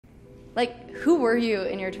like, who were you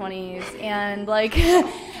in your 20s? And, like,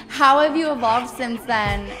 how have you evolved since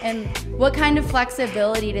then? And what kind of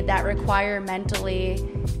flexibility did that require mentally?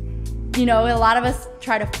 You know, a lot of us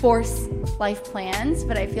try to force life plans,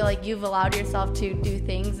 but I feel like you've allowed yourself to do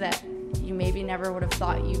things that you maybe never would have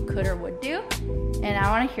thought you could or would do. And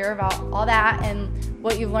I want to hear about all that and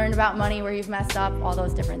what you've learned about money, where you've messed up, all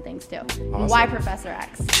those different things too. Awesome. And why Professor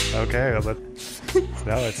X? Okay,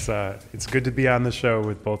 it's good to be on the show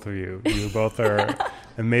with both of you. You both are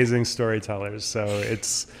amazing storytellers. So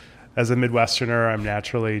as a Midwesterner, I'm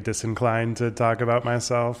naturally disinclined to talk about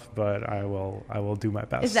myself, but I will do my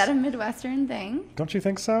best. Is that a Midwestern thing? Don't you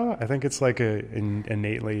think so? I think it's like an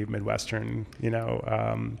innately Midwestern,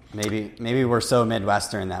 Maybe we're so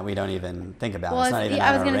Midwestern that we don't even think about it. Well, it's not even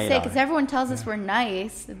I was going to say, because everyone tells us we're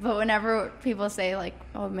nice, but whenever people say, like,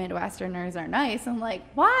 oh, Midwesterners are nice, I'm like,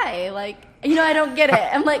 why? Like, I don't get it.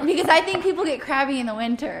 I'm like, because I think people get crabby in the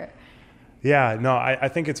winter. Yeah, no, I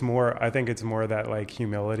think it's more that, like,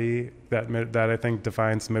 humility that I think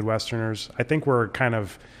defines Midwesterners. I think we're kind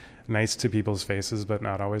of nice to people's faces, but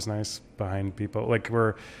not always nice behind people. Like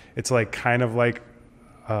we're kind of like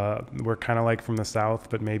from the South,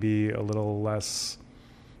 but maybe a little less,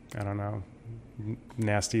 I don't know,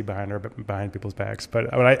 nasty behind people's backs.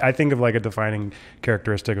 But I think of, like, a defining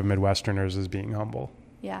characteristic of Midwesterners as being humble.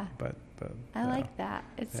 Yeah. But I like that.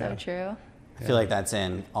 It's so true. I feel like that's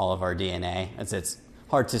in all of our DNA. It's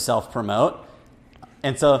hard to self-promote.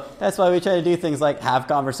 And so that's why we try to do things like have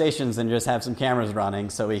conversations and just have some cameras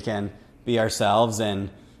running so we can be ourselves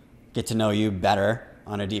and get to know you better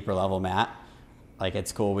on a deeper level, Matt. Like,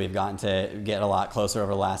 it's cool. We've gotten to get a lot closer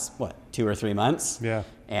over the last, 2 or 3 months? Yeah.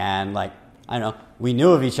 And, like, I don't know, we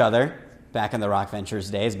knew of each other back in the Rock Ventures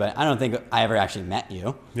days, but I don't think I ever actually met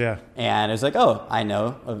you. Yeah. And it was like, oh, I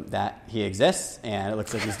know that he exists, and it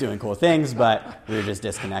looks like he's doing cool things, but we were just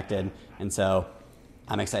disconnected. And so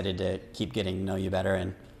I'm excited to keep getting to know you better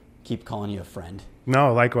and keep calling you a friend.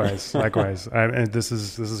 No, likewise. And this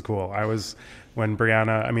is cool. When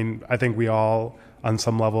Brianna, I think we all, on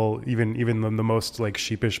some level, even the most, like,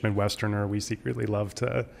 sheepish Midwesterner, we secretly love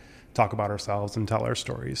to talk about ourselves and tell our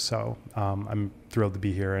stories. So I'm thrilled to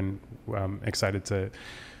be here and excited to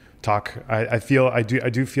talk. I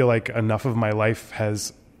do feel like enough of my life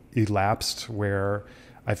has elapsed where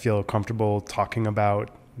I feel comfortable talking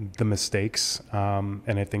about the mistakes, and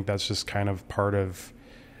I think that's just kind of part of,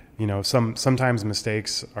 sometimes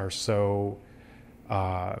mistakes are so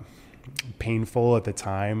painful at the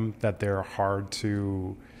time that they're hard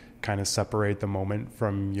to kind of separate the moment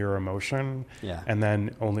from your emotion. Yeah. And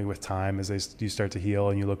then only with time, as you start to heal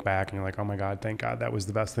and you look back and you're like, oh my God, thank God that was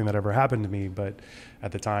the best thing that ever happened to me. But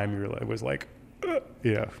at the time it was like, gut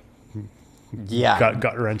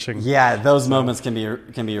wrenching. Yeah. Those moments can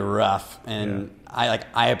be rough. And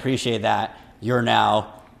I appreciate that you're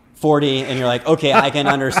now 40 and you're like, okay, I can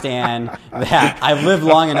understand that I've lived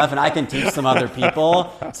long enough and I can teach some other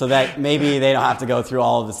people so that maybe they don't have to go through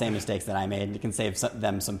all of the same mistakes that I made. You can save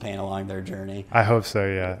them some pain along their journey. I hope so.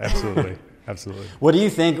 Yeah, absolutely. Absolutely. What do you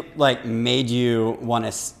think, like, made you want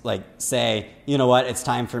to, like, say, you know what, it's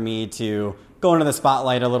time for me to go into the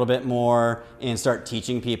spotlight a little bit more and start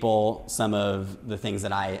teaching people some of the things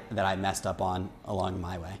that I messed up on along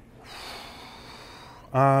my way?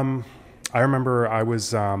 I remember I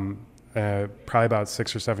was probably about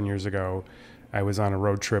 6 or 7 years ago. I was on a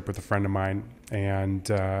road trip with a friend of mine, and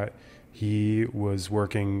he was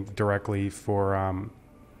working directly for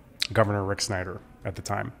Governor Rick Snyder at the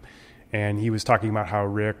time. And he was talking about how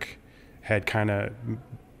Rick had kind of,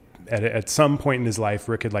 at some point in his life,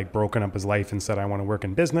 Rick had, like, broken up his life and said, I want to work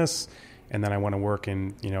in business, and then I want to work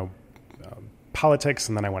in, politics,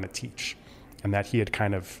 and then I want to teach. And that he had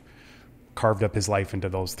kind of carved up his life into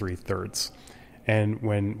those 3/3. And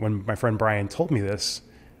when my friend Brian told me this,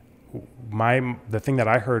 the thing that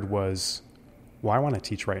I heard was, well, I want to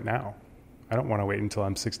teach right now. I don't want to wait until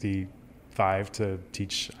I'm 65 to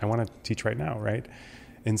teach. I want to teach right now, right?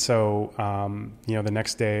 And so, the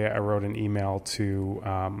next day I wrote an email to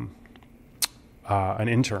an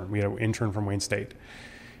intern. We had an intern from Wayne State,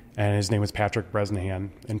 and his name was Patrick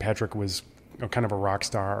Bresnahan. And Patrick was kind of a rock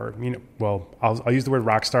star. I'll use the word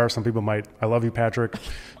rock star. Some people might, I love you, Patrick.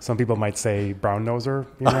 Some people might say brown noser,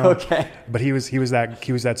 Okay. But he was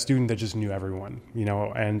that student that just knew everyone,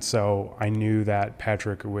 and so I knew that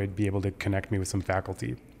Patrick would be able to connect me with some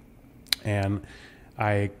faculty. And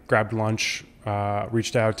I grabbed lunch,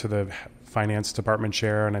 reached out to the finance department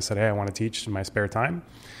chair, and I said, hey, I want to teach in my spare time.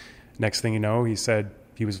 Next thing you know, he said,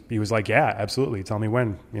 he was like, yeah, absolutely. Tell me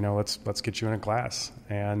when, let's get you in a class.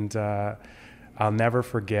 And I'll never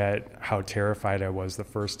forget how terrified I was the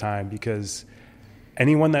first time, because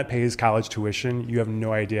anyone that pays college tuition, you have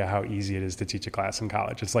no idea how easy it is to teach a class in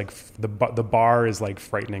college. It's like the bar is like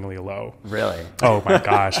frighteningly low. Really? Oh my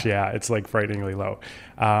gosh, yeah, it's like frighteningly low.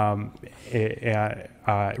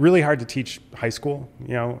 Really hard to teach high school,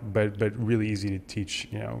 but really easy to teach,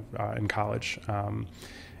 in college. I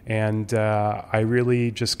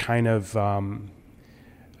really just kind of,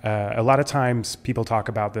 a lot of times people talk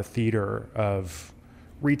about the theater of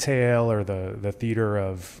retail or the theater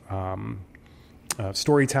of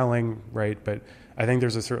storytelling, right? But I think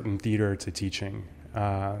there's a certain theater to teaching.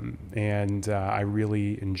 I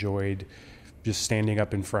really enjoyed just standing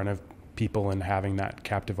up in front of people and having that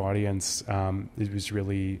captive audience. It was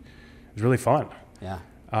really fun. Yeah.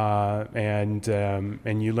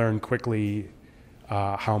 And you learn quickly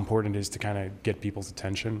how important it is to kind of get people's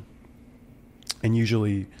attention. And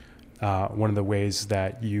usually one of the ways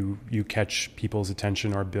that you catch people's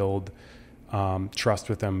attention or build trust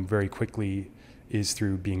with them very quickly is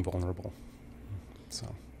through being vulnerable.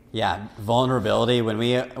 So. Yeah, vulnerability, when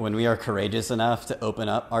we are courageous enough to open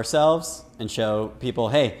up ourselves and show people,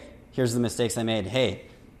 hey, here's the mistakes I made. Hey,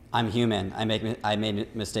 I'm human. I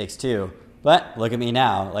made mistakes too. But look at me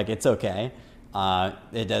now. Like, it's okay.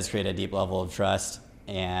 It does create a deep level of trust,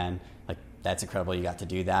 and like that's incredible you got to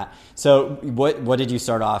do that. So what did you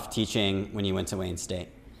start off teaching when you went to Wayne State?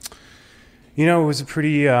 It was a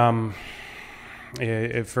pretty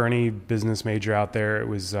for any business major out there, it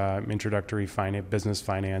was introductory business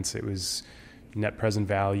finance. It was net present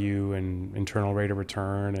value and internal rate of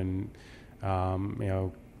return, and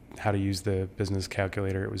how to use the business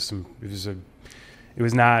calculator. It's the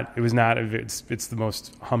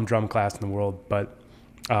most humdrum class in the world, but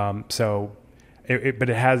it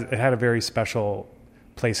had a very special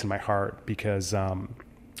place in my heart because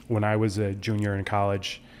when I was a junior in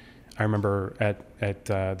college, I remember at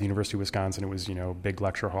the University of Wisconsin, it was, big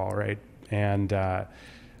lecture hall, right? And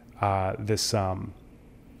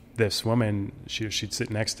this woman, she'd sit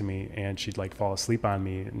next to me and she'd like fall asleep on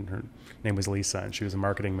me, and her name was Lisa, and she was a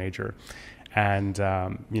marketing major. And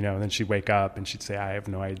then she'd wake up and she'd say, I have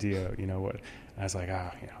no idea, what. And I was like,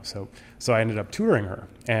 so I ended up tutoring her,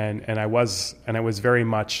 and I was very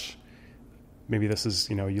much, maybe this is,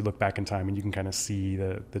 you look back in time and you can kind of see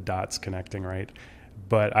the dots connecting, right?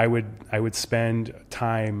 But I would spend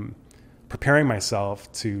time preparing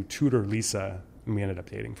myself to tutor Lisa, and we ended up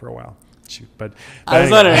dating for a while. But I was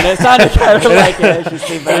wondering, it sounded kind of like it. She's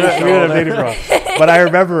sleeping on your shoulder. But I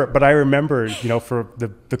remember, for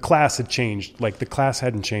the class had changed. Like the class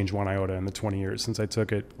hadn't changed one iota in the 20 years since I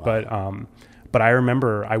took it. Wow. But I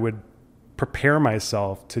remember I would prepare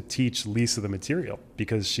myself to teach Lisa the material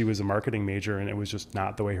because she was a marketing major and it was just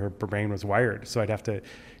not the way her brain was wired. So I'd have to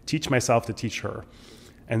teach myself to teach her.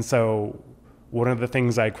 And so one of the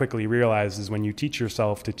things I quickly realized is when you teach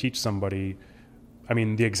yourself to teach somebody, I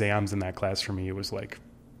mean, the exams in that class for me, it was like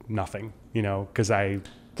nothing, because you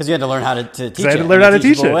had to learn how to teach it. I had to learn how to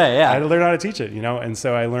teach it. Way, yeah. I had to learn how to teach it, and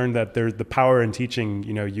so I learned that there's the power in teaching.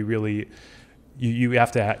 You really, you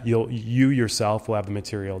have to, you yourself will have the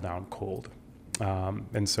material down cold,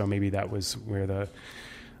 and so maybe that was where the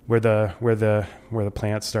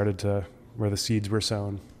plants started to, where the seeds were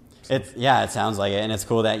sown. It sounds like it, and it's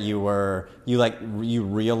cool that you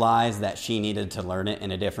realized that she needed to learn it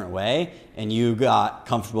in a different way, and you got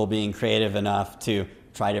comfortable being creative enough to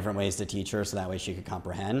try different ways to teach her, so that way she could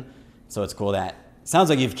comprehend. So it's cool that sounds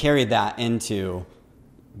like you've carried that into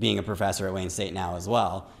being a professor at Wayne State now as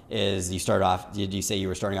well. Is you start off? Did you say you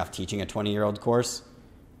were starting off teaching a 20-year-old course?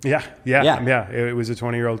 Yeah. It was a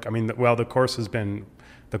 20-year-old. I mean, the course is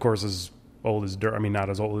old as dirt. I mean, not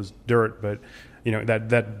as old as dirt, but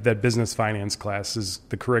that business finance class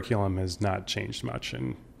the curriculum has not changed much.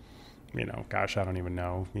 And, gosh, I don't even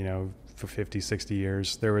know, for 50, 60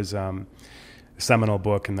 years. There was a seminal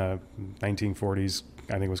book in the 1940s,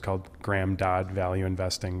 I think it was called Graham Dodd Value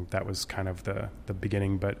Investing. That was kind of the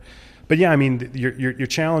beginning. But yeah, I mean, your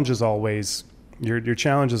challenge is always,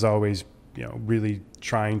 really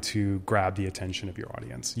trying to grab the attention of your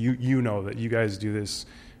audience. You know that you guys do this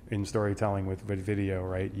in storytelling with video,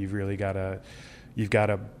 right? You've got to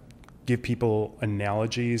give people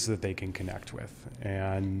analogies that they can connect with,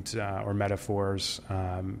 and or metaphors,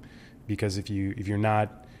 because if you're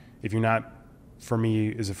not, for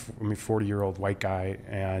me as a 40-year-old white guy,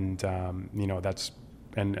 and that's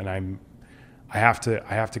and I have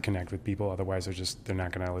to connect with people, otherwise they're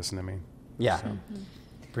not going to listen to me. Yeah. So.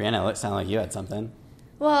 Brianna, it sounded like you had something.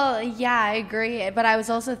 Well, yeah, I agree. But I was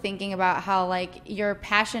also thinking about how, like, your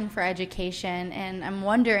passion for education, and I'm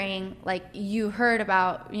wondering, like, you heard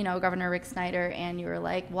about, Governor Rick Snyder, and you were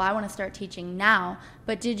like, well, I want to start teaching now.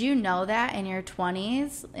 But did you know that in your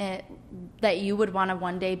 20s that you would want to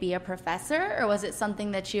one day be a professor? Or was it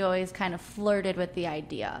something that you always kind of flirted with the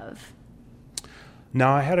idea of? No,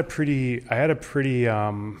 I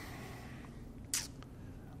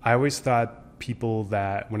always thought people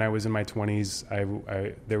that when I was in my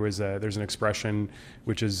 20s, there's an expression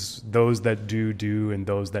which is those that do and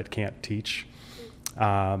those that can't teach.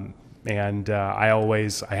 I had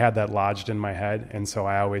that lodged in my head, and so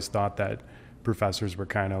I always thought that professors were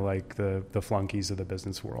kind of like the flunkies of the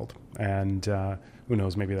business world. And who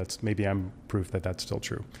knows, maybe I'm proof that that's still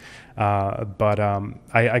true. But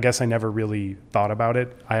I guess I never really thought about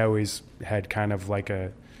it. I always had kind of like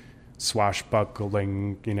a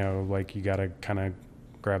swashbuckling, like you got to kind of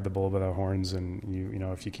grab the bull by the horns, and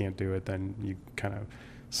if you can't do it, then you kind of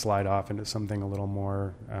slide off into something a little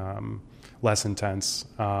more less intense.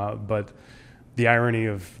 But the irony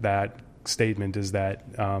of that statement is that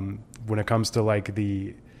when it comes to like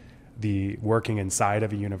the working inside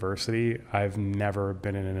of a university, I've never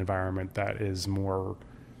been in an environment that is more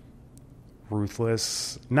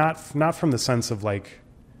ruthless. Not from the sense of like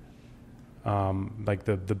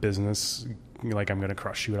the business, like I'm going to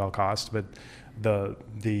crush you at all costs, but the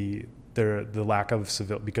lack of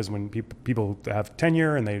civil, because when people have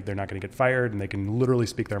tenure and they're not going to get fired and they can literally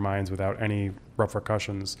speak their minds without any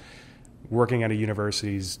repercussions. Working at a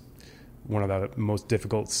university is one of the most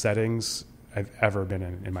difficult settings I've ever been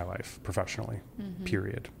in my life professionally,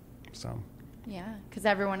 period. So. Yeah, because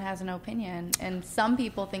everyone has an opinion, and some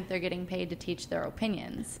people think they're getting paid to teach their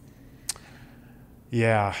opinions.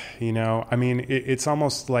 Yeah, I mean, it's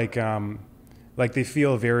almost like they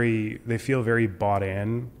feel very bought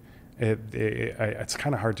in. It's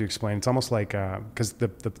kind of hard to explain. It's almost like because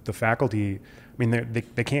the faculty, I mean,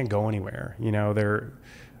 they can't go anywhere.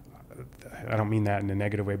 I don't mean that in a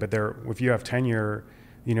negative way, but if you have tenure,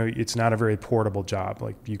 it's not a very portable job.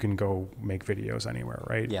 Like you can go make videos anywhere,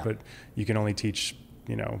 right? Yeah. But you can only teach,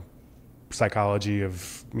 psychology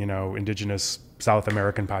of indigenous South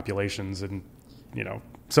American populations and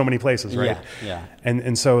so many places, right? Yeah.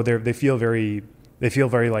 And so they feel very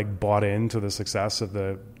like bought into the success of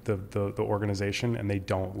the organization, and they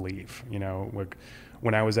don't leave. Like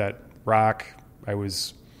when I was at Rock, I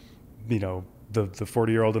was, the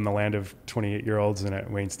 40-year-old in the land of 28-year-olds, and at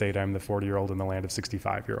Wayne State, I'm the 40-year-old in the land of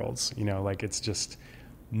 65-year-olds. Like it's just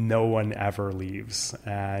no one ever leaves,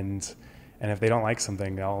 and if they don't like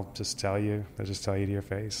something, they'll just tell you to your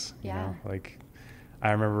face. Yeah. Like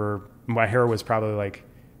I remember my hair was probably like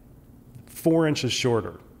 4 inches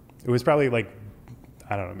shorter. It was probably like,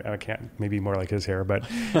 I don't know, maybe more like his hair, but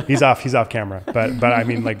he's off camera. But I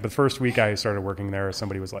mean, like the first week I started working there,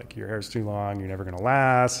 somebody was like, your hair's too long, you're never going to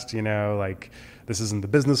last, like this isn't the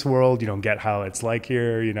business world. You don't get how it's like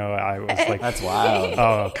here. I was like, that's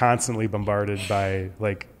wild. Constantly bombarded by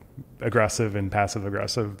like aggressive and passive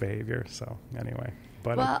aggressive behavior. So anyway.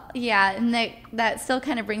 But well, yeah, and that still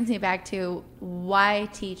kind of brings me back to why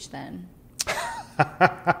teach then?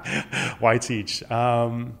 Why teach?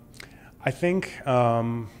 I think,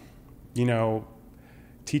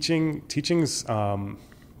 teaching's,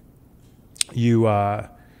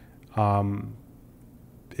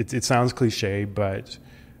 it sounds cliche, but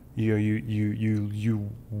you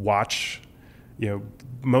watch,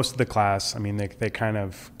 most of the class. I mean, they kind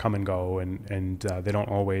of come and go, and they don't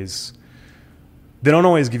always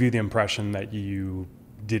give you the impression that you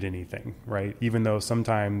did anything, right? Even though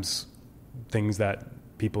sometimes things that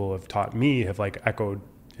people have taught me have like echoed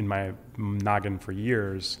in my noggin for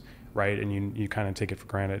years, right? And you kind of take it for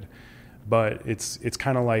granted. But it's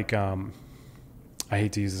kind of like, I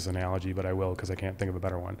hate to use this analogy, but I will because I can't think of a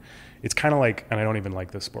better one. It's kind of like, and I don't even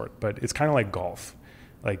like this sport, but it's kind of like golf.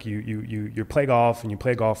 Like you play golf, and you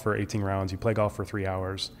play golf for 18 rounds, you play golf for 3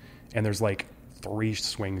 hours, and there's like 3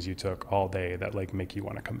 swings you took all day that like make you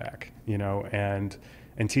want to come back,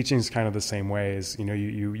 and teaching is kind of the same way. Is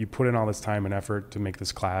you put in all this time and effort to make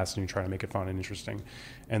this class, and you try to make it fun and interesting,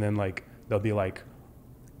 and then like there'll be like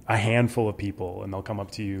a handful of people, and they'll come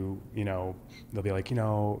up to you, they'll be like, you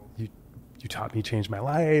taught me, changed my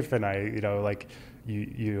life, and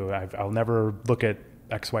I'll never look at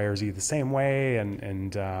X, Y, or Z the same way,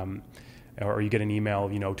 or you get an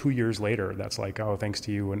email, 2 years later that's like, oh, thanks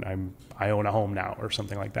to you, and I own a home now, or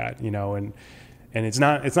something like that, and it's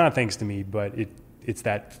not thanks to me, but it's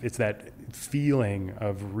that feeling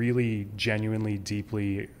of really genuinely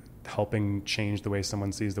deeply helping change the way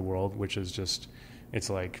someone sees the world, which is just, it's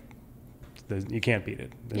like You can't beat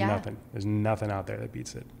it. There's nothing out there that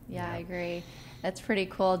beats it. Yeah, I agree. That's pretty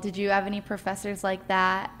cool. Did you have any professors like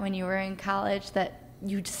that when you were in college that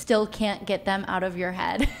you still can't get them out of your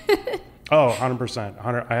head? Oh,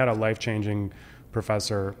 100%. I had a life-changing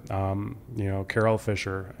professor, Carol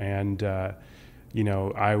Fisher, and I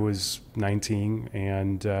was 19,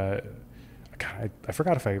 and I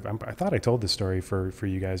forgot if I thought I told this story for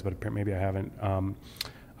you guys, but maybe I haven't.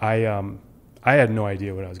 I had no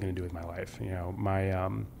idea what I was going to do with my life.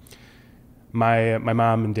 My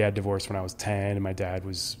mom and dad divorced when I was 10, and my dad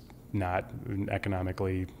was not an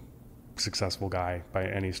economically successful guy by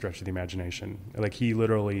any stretch of the imagination. Like, he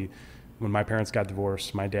literally, when my parents got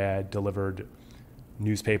divorced, my dad delivered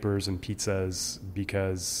newspapers and pizzas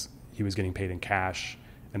because he was getting paid in cash,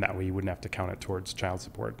 and that way he wouldn't have to count it towards child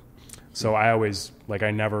support. So I always,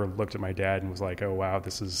 I never looked at my dad and was like, oh, wow,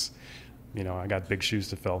 this is, I got big shoes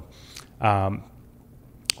to fill.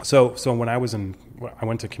 So when I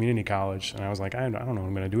went to community college, and I was like, I don't know what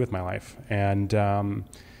I'm going to do with my life. And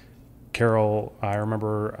Carol, I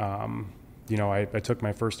remember, I took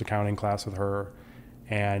my first accounting class with her,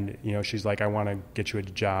 and, she's like, I want to get you a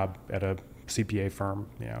job at a CPA firm,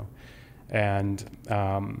 And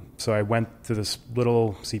so I went to this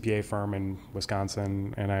little CPA firm in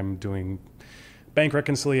Wisconsin, and I'm doing bank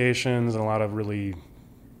reconciliations and a lot of really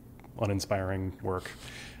uninspiring work.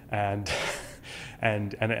 And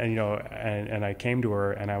I came to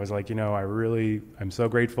her and I was like, I'm so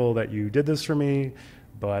grateful that you did this for me,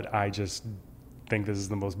 but I just think this is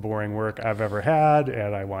the most boring work I've ever had,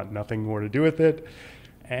 and I want nothing more to do with it.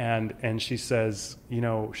 And she says,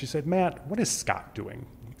 she said, Matt, what is Scott doing?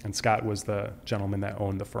 And Scott was the gentleman that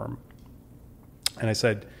owned the firm. And I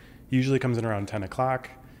said, he usually comes in around 10 o'clock,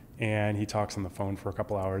 and he talks on the phone for a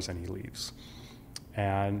couple hours, and he leaves.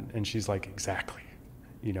 And she's like, exactly.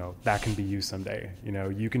 That can be you someday.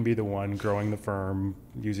 You can be the one growing the firm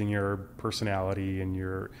using your personality and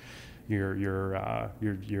your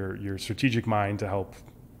strategic mind to help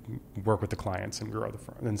work with the clients and grow the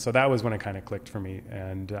firm. And so that was when it kind of clicked for me.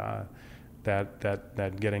 And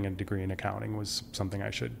that getting a degree in accounting was something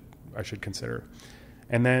I should consider.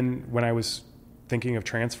 And then when I was thinking of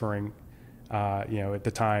transferring, at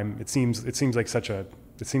the time, it seems like such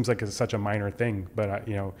a minor thing, but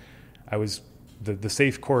I was. The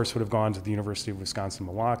safe course would have gone to the University of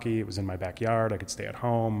Wisconsin-Milwaukee. It was in my backyard. I could stay at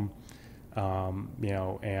home, or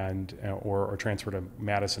transfer to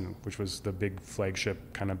Madison, which was the big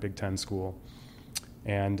flagship kind of Big Ten school.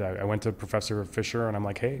 And I went to Professor Fisher, and I'm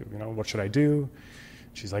like, hey, what should I do?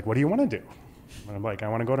 She's like, what do you want to do? And I'm like, I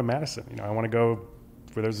want to go to Madison. I want to go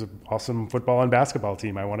where there's an awesome football and basketball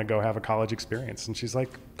team. I want to go have a college experience. And she's like,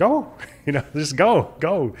 go, just go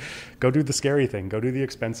do the scary thing. Go do the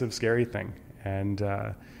expensive, scary thing. And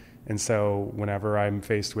so whenever I'm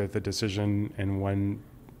faced with a decision and one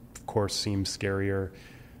course seems scarier,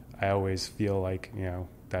 I always feel like,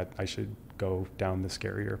 that I should go down the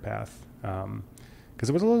scarier path. Because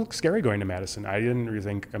it was a little scary going to Madison. I didn't really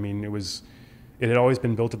think, it had always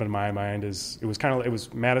been built up in my mind as,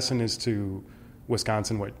 Madison is to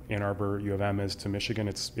Wisconsin what Ann Arbor U of M is to Michigan.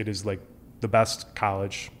 It is like the best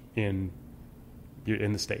college in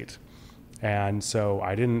the state. And so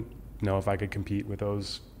I didn't know if I could compete with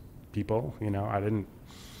those people.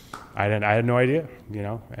 I had no idea,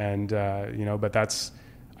 and but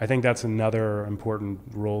I think that's another important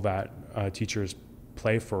role that teachers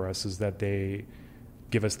play for us, is that they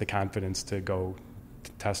give us the confidence to go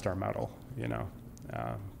test our mettle,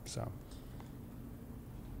 so.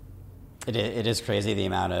 It is crazy the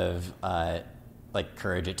amount of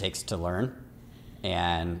courage it takes to learn,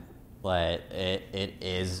 and it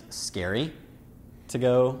is scary to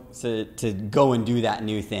go and do that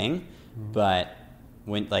new thing. Mm-hmm. But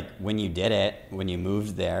when you did it, when you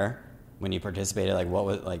moved there, when you participated,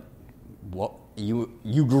 what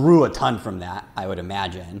you grew a ton from that, I would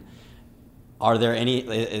imagine. Are there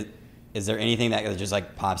is there anything that just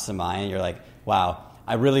pops to mind? You're like, wow,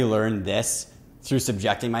 I really learned this through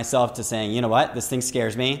subjecting myself to saying, you know what, this thing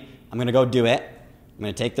scares me. I'm going to go do it. I'm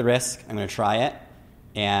going to take the risk. I'm going to try it.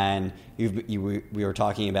 And we were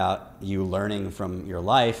talking about you learning from your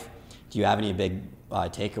life. Do you have any big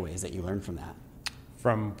takeaways that you learned from that?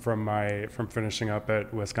 From finishing up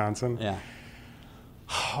at Wisconsin? Yeah.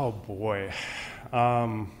 Oh boy.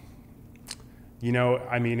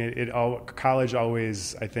 College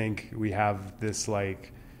always, I think we have this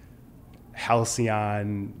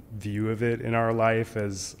halcyon view of it in our life,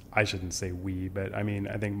 as I shouldn't say we, but I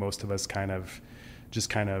think most of us kind of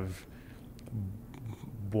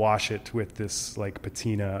wash it with this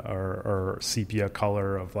patina or sepia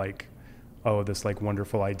color of this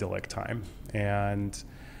wonderful idyllic time. And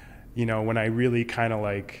when I really kind of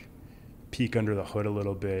like peek under the hood a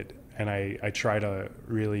little bit, and I try to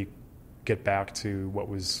really get back to what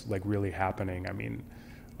was like really happening. I mean,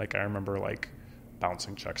 like I remember like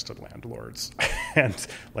bouncing checks to landlords and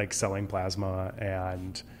like selling plasma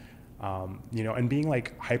and, and being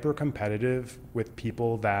like hyper competitive with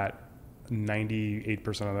people that 98%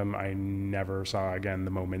 of them I never saw again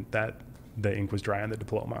the moment that the ink was dry on the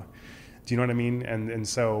diploma. Do you know what I mean? And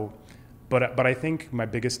so, but I think my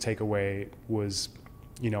biggest takeaway was,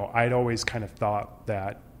 I'd always kind of thought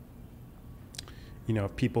that,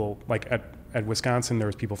 people like at Wisconsin, there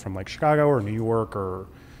was people from like Chicago or New York or,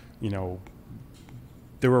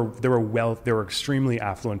 there were extremely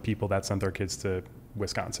affluent people that sent their kids to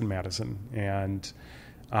Wisconsin, Madison. And,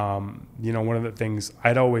 one of the things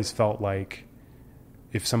I'd always felt like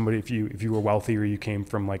if you were wealthy or you came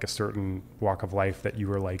from like a certain walk of life, that you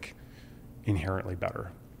were like inherently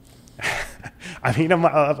better. I mean, I'm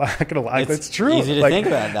not gonna lie. It's true. Easy to think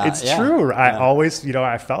about that. It's true. I always,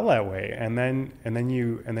 I felt that way. And then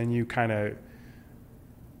you kind of,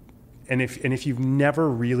 and if you've never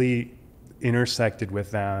really intersected with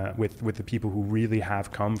that, with the people who really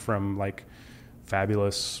have come from like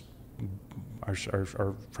fabulous, or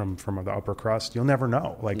from the upper crust, you'll never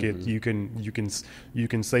know. Like you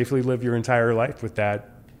can safely live your entire life with that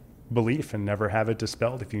belief and never have it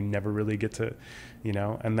dispelled if you never really get to,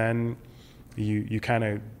 and then you kind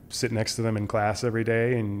of sit next to them in class every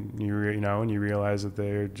day and you realize that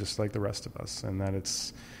they're just like the rest of us, and that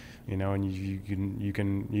it's, and you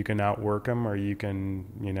can outwork them, or you can,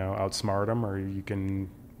 outsmart them, or you can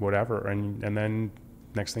whatever. And then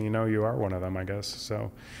next thing you know, you are one of them, I guess.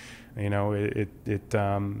 So,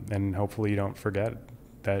 and hopefully you don't forget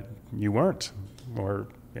that you weren't, or,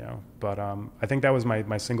 but I think that was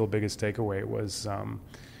my single biggest takeaway was,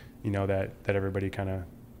 that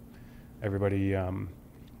everybody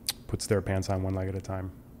puts their pants on one leg at a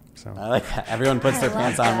time. So I like that. Everyone puts their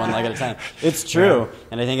pants on one leg at a time. It's true. Yeah.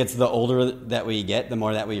 And I think it's the older that we get, the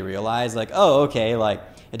more that we realize, like, oh, okay, like,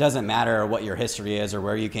 it doesn't matter what your history is or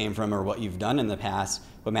where you came from or what you've done in the past.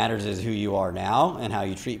 What matters is who you are now and how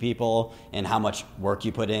you treat people and how much work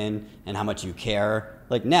you put in and how much you care.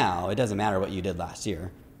 Like now, it doesn't matter what you did last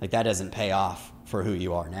year. Like that doesn't pay off for who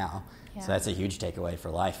you are now. Yeah. So that's a huge takeaway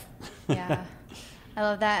for life. Yeah, I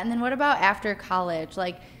love that. And then what about after college?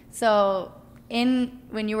 Like, so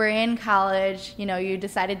when you were in college, you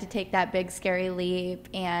decided to take that big scary leap,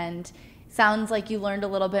 and sounds like you learned a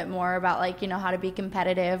little bit more about like, how to be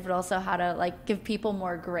competitive, but also how to like give people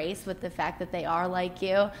more grace with the fact that they are like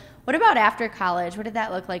you. What about after college? What did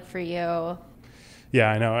that look like for you? Yeah,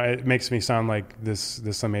 I know. It makes me sound like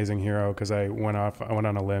this amazing hero because I went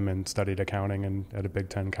on a limb and studied accounting at a Big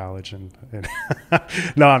Ten college, and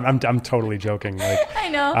no, I'm totally joking. Like, I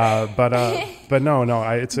know, but no,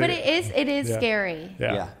 it is scary.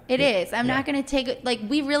 Yeah. It is. I'm not going to take it. Like,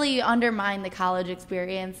 we really undermine the college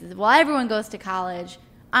experience. Well, everyone goes to college.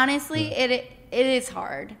 Honestly, it is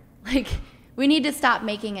hard. Like, we need to stop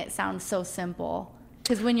making it sound so simple.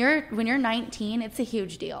 Because when you're 19, it's a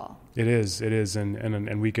huge deal. It is,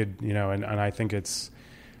 and we could, and I think it's,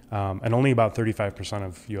 and only about 35%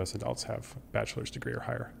 of U.S. adults have a bachelor's degree or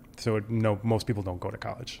higher. So most people don't go to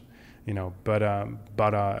college, but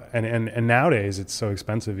nowadays it's so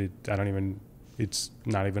expensive. It's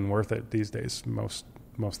not even worth it these days. Most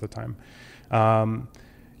of the time.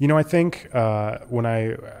 I think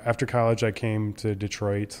after college I came to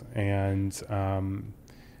Detroit, and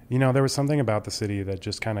there was something about the city that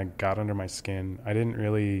just kind of got under my skin. I didn't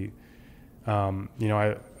really,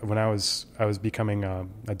 when I was becoming an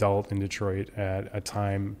adult in Detroit at a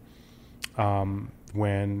time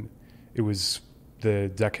when it was the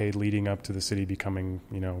decade leading up to the city becoming,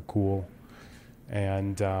 cool.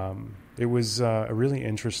 And it was a really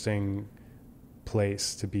interesting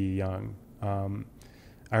place to be young.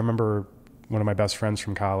 I remember one of my best friends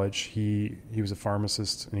from college, he was a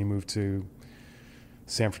pharmacist, and he moved to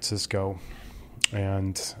San Francisco,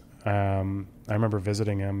 and I remember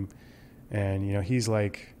visiting him, and he's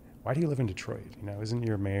like, "Why do you live in Detroit? Isn't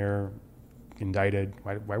your mayor indicted?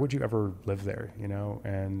 Why would you ever live there?"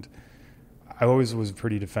 And I always was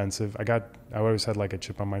pretty defensive. I always had like a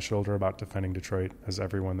chip on my shoulder about defending Detroit, as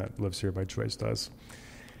everyone that lives here by choice does.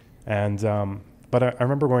 And but I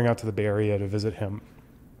remember going out to the Bay Area to visit him,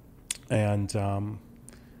 and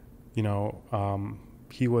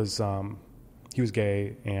he was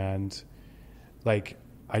gay, and like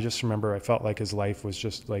I just remember I felt like his life was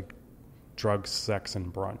just like drugs, sex,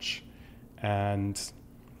 and brunch. And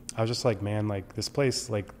I was just like, man, like this place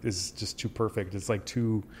like is just too perfect. It's like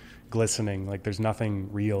too glistening. Like there's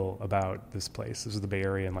nothing real about this place. This was the Bay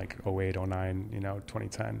Area in like 08, 09,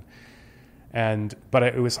 2010. But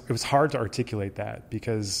it was hard to articulate that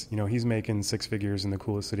because, he's making six figures in the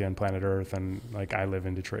coolest city on planet Earth. And like, I live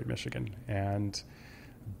in Detroit, Michigan.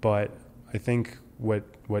 But I think with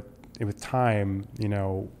time,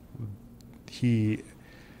 the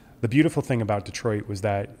beautiful thing about Detroit was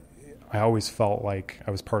that I always felt like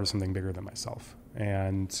I was part of something bigger than myself.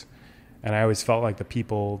 And I always felt like the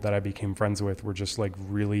people that I became friends with were just like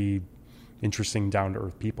really interesting, down to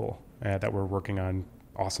earth people that were working on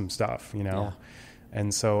awesome stuff, Yeah.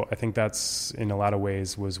 And so I think that's in a lot of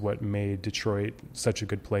ways was what made Detroit such a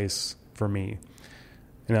good place for me.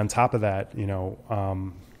 And on top of that,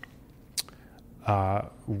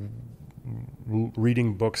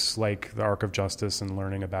 reading books like The Arc of Justice and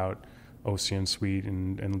learning about Ossian Sweet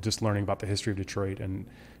and just learning about the history of Detroit. And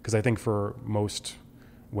because I think for most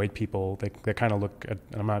white people, they kind of look at,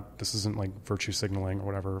 and this isn't like virtue signaling or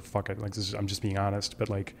whatever, fuck it. Like I'm just being honest. But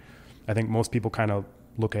like, I think most people kind of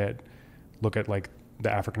look at like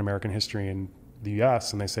the African-American history in the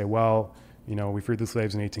U.S. and they say, well, we freed the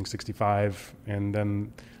slaves in 1865 and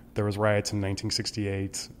then there was riots in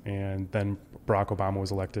 1968 and then Barack Obama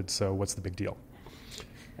was elected. So what's the big deal?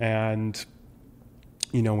 And,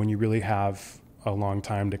 when you really have a long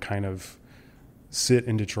time to kind of sit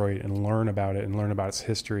in Detroit and learn about it and learn about its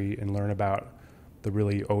history and learn about the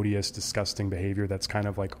really odious, disgusting behavior that's kind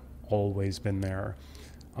of like always been there.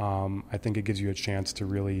 I think it gives you a chance to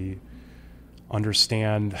really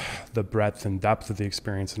understand the breadth and depth of the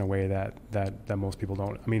experience in a way that most people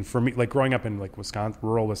don't. I mean, for me, like growing up in like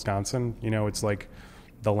rural Wisconsin, it's like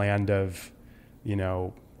the land of,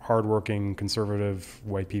 hardworking, conservative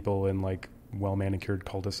white people in like well-manicured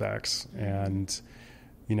cul-de-sacs. And,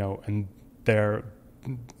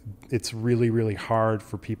 it's really, really hard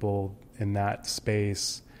for people in that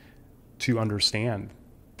space to understand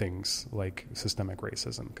things like systemic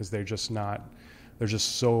racism because they're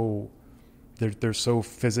so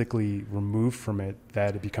physically removed from it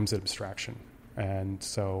that it becomes an abstraction. And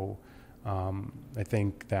so I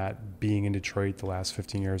think that being in Detroit the last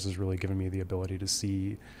 15 years has really given me the ability to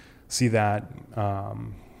see that,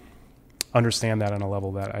 understand that on a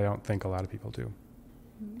level that I don't think a lot of people do.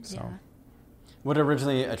 So. Yeah. What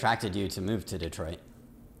originally attracted you to move to Detroit?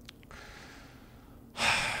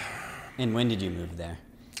 And when did you move there?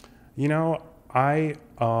 I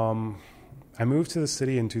moved to the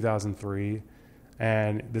city in 2003,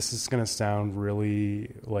 and this is going to sound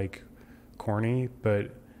really like corny,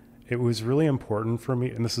 but it was really important for me.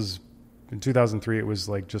 And this is in 2003. It was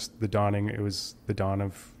like just the dawning. It was the dawn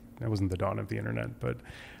of. It wasn't the dawn of the internet, but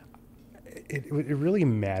it really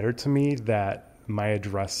mattered to me that my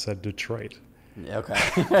address said Detroit. Okay.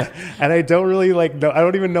 And I don't really know. I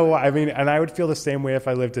don't even know why. I mean, and I would feel the same way if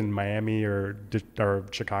I lived in Miami or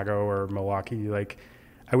Chicago or Milwaukee. Like,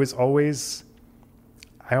 I always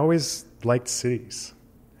liked cities,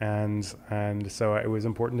 and so it was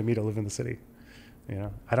important to me to live in the city.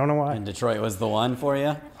 I don't know why. And Detroit was the one for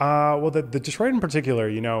you? Well, the Detroit in particular.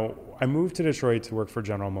 I moved to Detroit to work for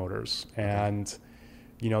General Motors, and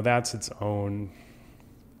that's its own.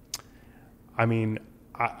 I mean,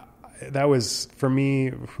 that was for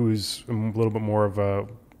me, who's a little bit more of a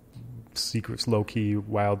secret, low-key,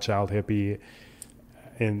 wild child hippie,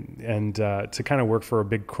 and to kind of work for a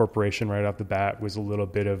big corporation right off the bat was a little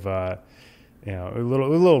bit of a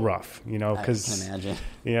little rough, because I can imagine.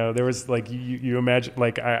 There was like you imagine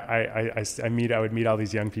like I would meet all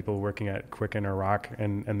these young people working at Quicken or Rock,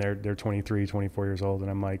 and they're 23, 24 years old, and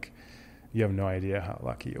I'm like, you have no idea how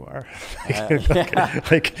lucky you are.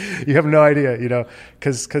 Like you have no idea,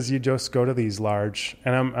 because you just go to these large,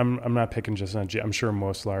 and I'm not picking just on. I'm sure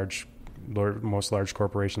most large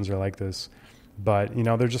corporations are like this, but there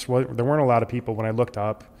weren't a lot of people. When I looked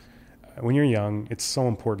up, when you're young, it's so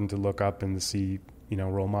important to look up and to see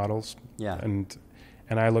role models. Yeah. And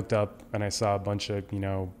I looked up and I saw a bunch of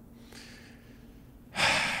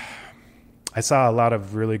I saw a lot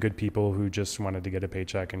of really good people who just wanted to get a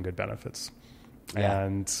paycheck and good benefits,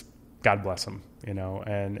 and God bless them,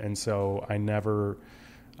 and so I never,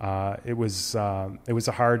 it was kind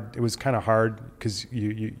of hard because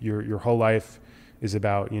your whole life is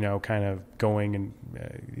about, kind of going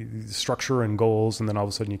and structure and goals. And then all of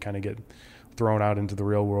a sudden you kind of get thrown out into the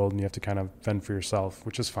real world and you have to kind of fend for yourself,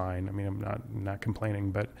 which is fine. I mean, I'm not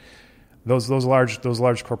complaining, but those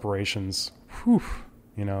large corporations,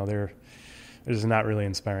 they're just not really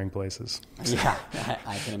inspiring places. Yeah,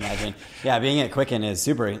 I can imagine. Yeah, being at Quicken is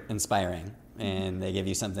super inspiring, and they give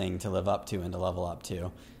you something to live up to and to level up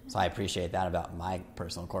to. So I appreciate that about my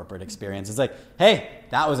personal corporate experience. It's like, hey,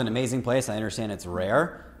 that was an amazing place. I understand it's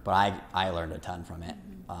rare, but I learned a ton from it.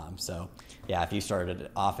 So yeah, if you started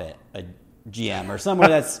off at a GM or somewhere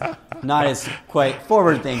that's not as quite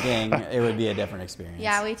forward thinking, it would be a different experience.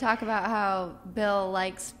 Yeah, we talk about how Bill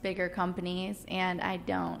likes bigger companies and I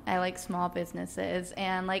don't. I like small businesses,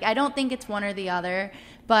 and like I don't think it's one or the other,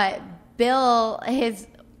 but Bill, his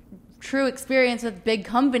true experience with big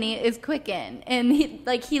company is Quicken, and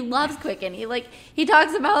he loves Quicken. He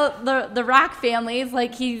talks about the Rock families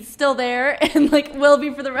like he's still there and like will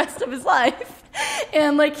be for the rest of his life.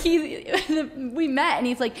 And like we met and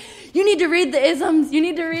he's like, you need to read the isms, you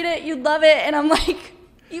need to read it, you'd love it. And I'm like,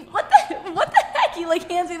 what the heck? He like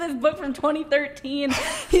hands me this book from 2013.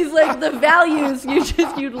 He's like, the values,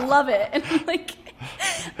 you'd love it. And I'm like,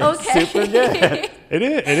 okay. It's super good. It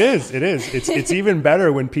is. It's even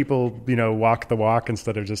better when people, walk the walk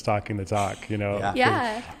instead of just talking the talk,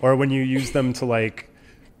 Yeah. Or when you use them to like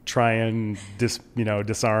try and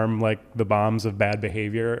disarm like the bombs of bad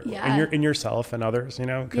behavior in yourself and others,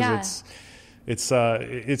 because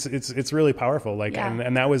it's really powerful. Like,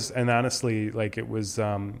 and honestly, like it was,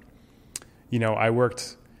 I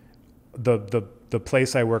worked the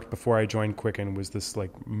place I worked before I joined Quicken was this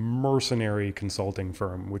like mercenary consulting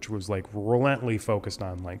firm, which was like relentlessly focused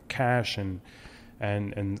on like cash and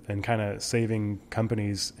kind of saving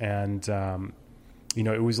companies. And,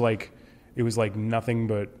 it was like nothing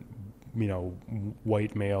but,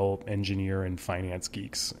 white male engineer and finance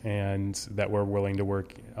geeks, and that were willing to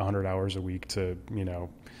work 100 hours a week to,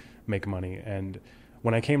 make money. And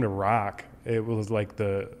when I came to Rock, it was like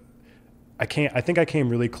I think I came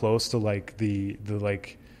really close to like the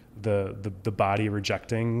body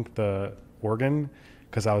rejecting the organ,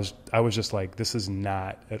 because I was just like, this is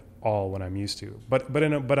not at all what I'm used to.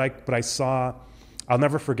 But I saw, I'll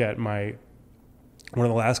never forget one of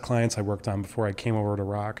the last clients I worked on before I came over to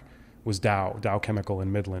Rock was Dow Chemical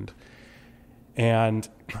in Midland. And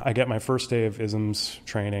I get my first day of ISMS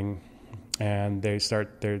training, and they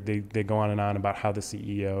go on and on about how the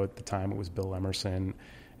CEO at the time, it was Bill Emerson,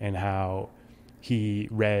 and how he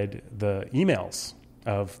read the emails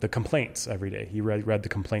of the complaints every day. He read the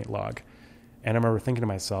complaint log. And I remember thinking to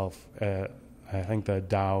myself, I think the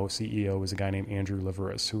Dow CEO was a guy named Andrew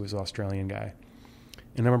Liveris, who was an Australian guy.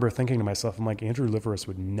 And I remember thinking to myself, I'm like, Andrew Liveris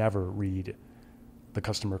would never read the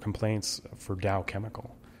customer complaints for Dow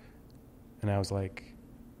Chemical. And I was like,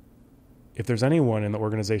 if there's anyone in the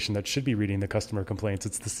organization that should be reading the customer complaints,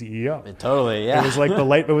 it's the CEO. Totally, yeah. It was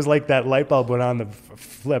like that light bulb went on,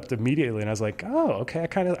 flipped immediately, and I was like, oh, okay, I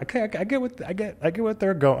get what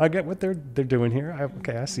they're going, I get what they're doing here.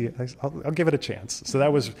 I see it. I'll give it a chance. So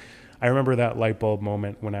that was, I remember that light bulb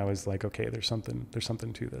moment when I was like, okay, there's something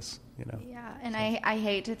to this, Yeah, and I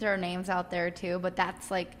hate to throw names out there too, but that's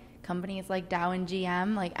like companies like Dow and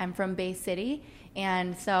GM. Like, I'm from Bay City,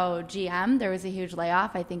 and so GM, there was a huge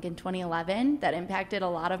layoff, I think in 2011, that impacted a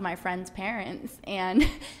lot of my friends' parents. And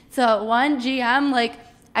so GM, like,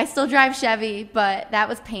 I still drive Chevy, but that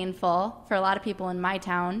was painful for a lot of people in my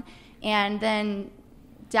town. And then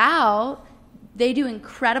Dow, they do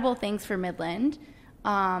incredible things for Midland.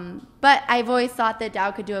 But I've always thought that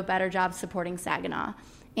Dow could do a better job supporting Saginaw.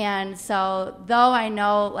 And so though I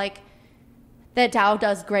know like that Dow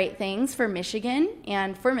does great things for Michigan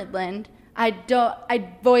and for Midland, I've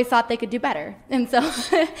always thought they could do better. And so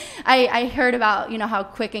I heard about, how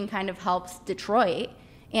Quicken kind of helps Detroit,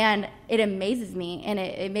 and it amazes me and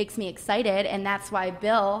it makes me excited. And that's why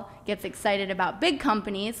Bill gets excited about big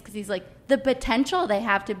companies, because he's like, the potential they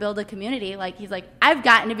have to build a community. Like, he's like, I've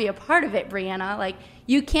gotten to be a part of it, Brianna. Like,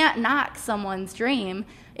 you can't knock someone's dream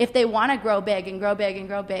if they want to grow big and grow big and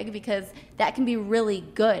grow big, because that can be really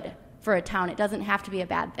good for a town. It doesn't have to be a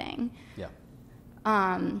bad thing. Yeah.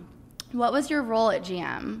 What was your role at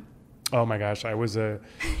GM? Oh my gosh, I was a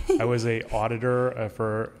auditor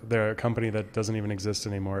for the company that doesn't even exist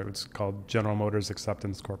anymore. It was called General Motors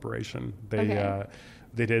Acceptance Corporation.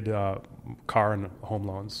 They did car and home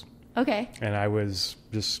loans. Okay. And I was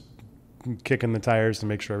just kicking the tires to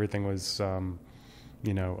make sure everything was, all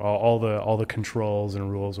the controls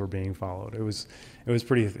and rules were being followed. There was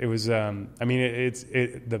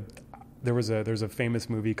a famous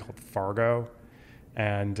movie called Fargo.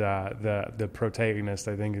 And the protagonist,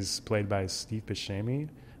 I think, is played by Steve Buscemi. I'm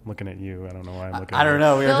looking at you. I don't know why I'm looking at you. I don't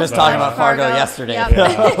know. We were just talking about Fargo yesterday. Yep.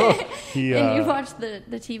 And you watched the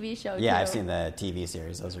TV show, too. Yeah, I've seen the TV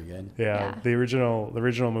series. Those are good. Yeah. The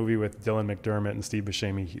original movie with Dylan McDermott and Steve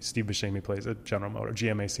Buscemi. Steve Buscemi plays a General Motors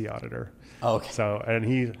GMAC auditor. Oh, okay. So, and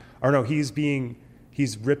he's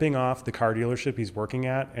ripping off the car dealership he's working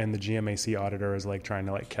at, and the GMAC auditor is like trying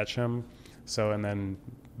to like catch him. So, and then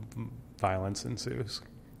violence ensues.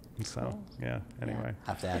 So yeah. Anyway,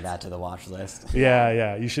 Have to add that to the watch list.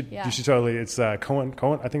 yeah. You should Yeah. you should totally. It's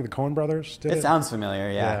Coen. I think the Coen brothers did it. It sounds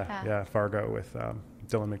familiar, yeah. Yeah. Fargo with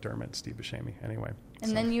Dylan McDermott, Steve Buscemi. Anyway.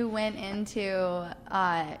 And then you went into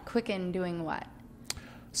Quicken doing what?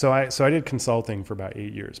 So I did consulting for about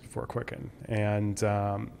 8 years before Quicken, and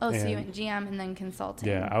So you went GM and then consulting.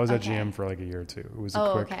 yeah, I was at Okay. GM for like a year or two. It was a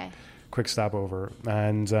Okay. quick stopover,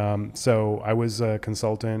 and so I was a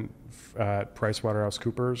consultant at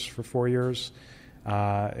PricewaterhouseCoopers for 4 years,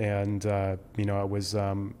 and I was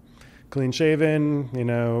clean shaven,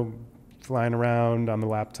 flying around on the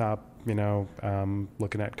laptop,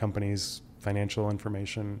 looking at companies' financial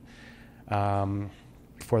information.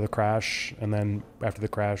 Before the crash, and then after the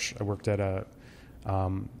crash, I worked at a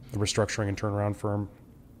restructuring and turnaround firm.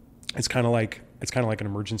 It's kind of like an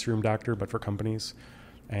emergency room doctor, but for companies.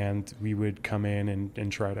 And we would come in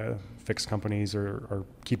and try to fix companies or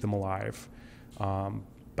keep them alive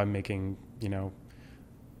by making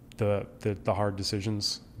the hard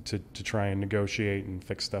decisions to try and negotiate and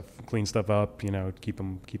fix stuff, clean stuff up, keep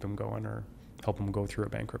them going or help them go through a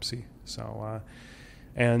bankruptcy. So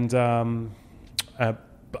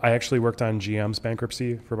I actually worked on GM's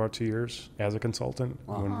bankruptcy for about 2 years as a consultant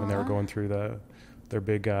when they were going through their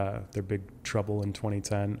big trouble in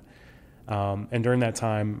 2010. And during that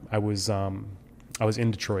time, I was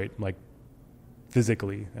in Detroit, like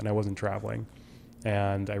physically, and I wasn't traveling.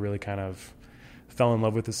 And I really kind of fell in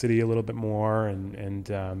love with the city a little bit more. And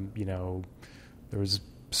there was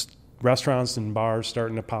restaurants and bars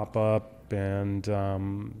starting to pop up, and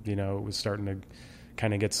it was starting to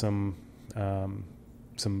kind of get some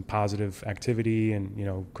positive activity,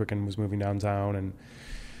 and Quicken was moving downtown, and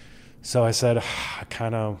so I said I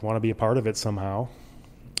kind of want to be a part of it somehow.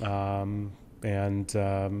 Friend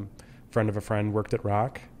of a friend worked at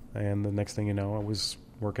Rock, and the next thing you know, I was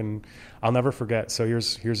working. I'll never forget. So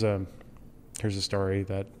here's a story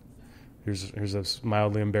that here's a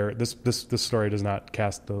mildly embarrassing. This story does not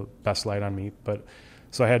cast the best light on me, but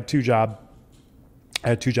so I had two job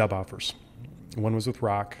offers. One was with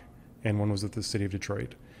Rock, and one was with the city of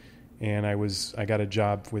Detroit. And I got a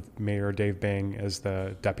job with Mayor Dave Bang as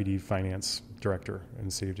the deputy finance director in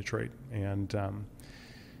the city of Detroit. And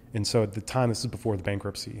so at the time, this is before the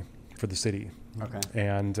bankruptcy for the city. Okay.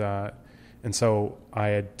 And so I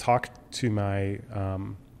had talked to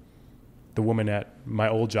the woman at my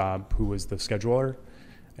old job who was the scheduler,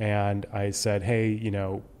 and I said, hey,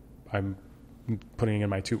 I'm putting in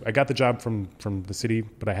my two. I got the job from the city,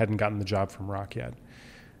 but I hadn't gotten the job from Rock yet.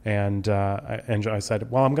 And I said,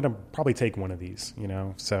 well, I'm going to probably take one of these,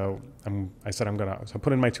 So I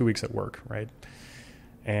put in my 2 weeks at work, right?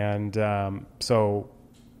 And so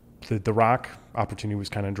the Rock opportunity was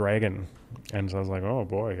kind of dragging, and so I was like, oh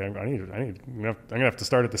boy, I'm gonna have to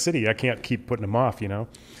start at the city. I can't keep putting them off,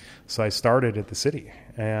 So I started at the city,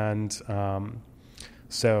 and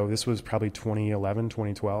so this was probably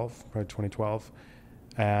 2012,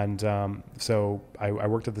 and so I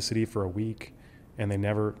worked at the city for a week. And they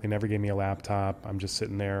never gave me a laptop. I'm just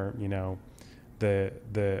sitting there, we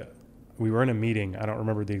were in a meeting. I don't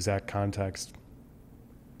remember the exact context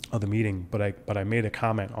of the meeting, but I made a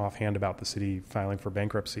comment offhand about the city filing for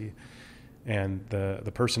bankruptcy. And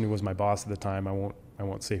the person who was my boss at the time, I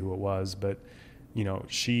won't say who it was, but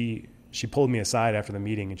she pulled me aside after the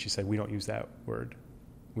meeting and she said, "We don't use that word.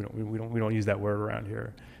 We don't use that word around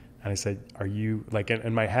here." And I said, "Are you like?"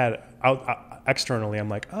 In my head, externally, I'm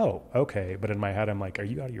like, "Oh, okay," but in my head, I'm like, "Are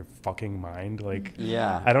you out of your fucking mind?" Like,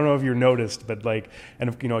 yeah. I don't know if you noticed, but like,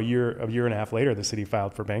 and a year and a half later, the city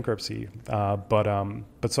filed for bankruptcy. But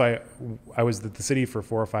so I was at the city for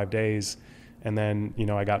 4 or 5 days, and then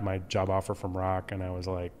I got my job offer from Rock, and I was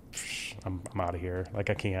like, I'm out of here.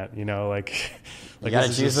 Like I can't, like you got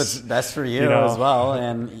to choose what's best for you as well,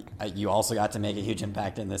 and you also got to make a huge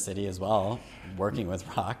impact in the city as well, working with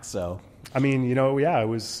Rock. So I mean, yeah, that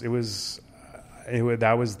was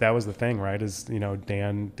the thing, right? Is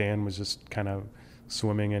Dan was just kind of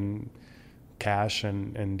swimming in cash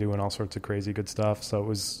and doing all sorts of crazy good stuff. So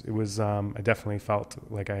it was I definitely felt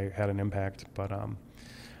like I had an impact,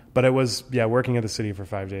 but it was working at the city for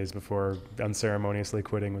 5 days before unceremoniously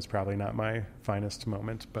quitting was probably not my finest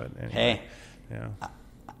moment. But anyway, hey, yeah.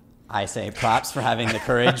 I say props for having the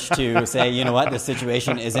courage to say, you know what, this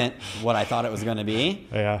situation isn't what I thought it was going to be.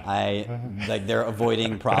 Yeah. They're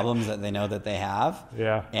avoiding problems that they know that they have.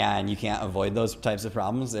 Yeah. And you can't avoid those types of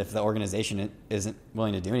problems if the organization isn't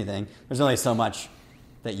willing to do anything. There's only so much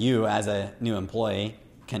that you as a new employee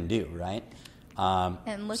can do, right?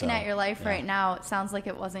 And looking at your life right now, it sounds like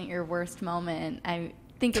it wasn't your worst moment.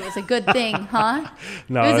 think it was a good thing, huh?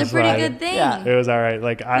 No, it was it's a pretty fine. good thing. Yeah. It was all right.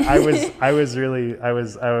 Like I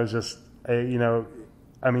was just, you know,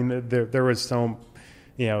 I mean, there was so,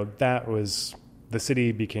 you know, the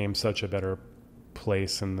city became such a better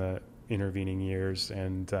place in the intervening years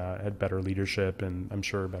and had better leadership and I'm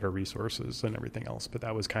sure better resources and everything else. But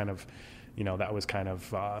that was kind of, you know,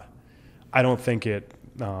 I don't think it,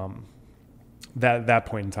 that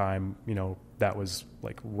point in time, you know, that was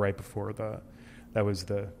like right before that was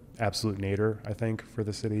the absolute nadir, I think, for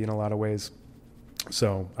the city in a lot of ways.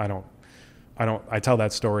 So I tell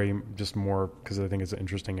that story just more because I think it's an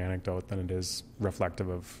interesting anecdote than it is reflective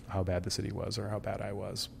of how bad the city was or how bad I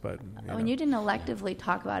was. But when you didn't electively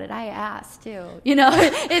talk about it, I asked too. You know,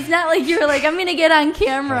 it's not like you were like, I'm going to get on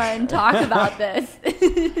camera and talk about this.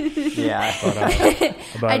 Yeah.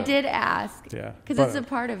 But, I did ask. Yeah. Because it's a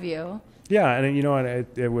part of you. Yeah. And, you know, and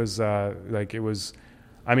it was like it was,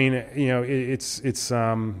 I mean, you know, it's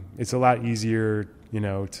a lot easier, you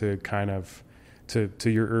know, to kind of, to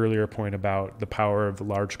your earlier point about the power of the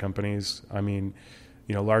large companies. I mean,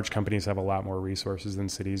 you know, large companies have a lot more resources than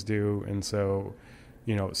cities do. And so,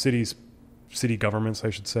 you know, city governments, I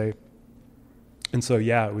should say. And so,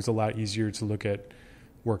 yeah, it was a lot easier to look at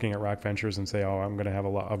working at Rock Ventures and say, oh, I'm going to have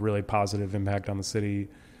a really positive impact on the city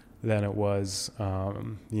than it was,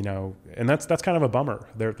 you know, and that's kind of a bummer.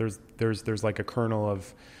 There's like a kernel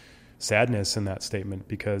of sadness in that statement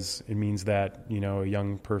because it means that, you know, a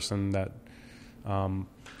young person that,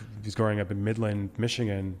 who's growing up in Midland,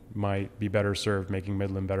 Michigan, might be better served making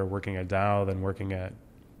Midland better working at Dow than working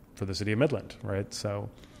for the city of Midland, right? So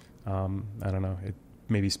I don't know. It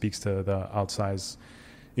maybe speaks to the outsized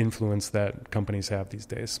influence that companies have these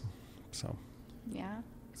days. So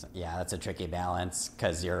yeah, that's a tricky balance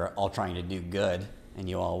because you're all trying to do good and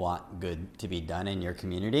you all want good to be done in your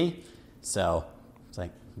community. So it's like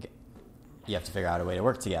you have to figure out a way to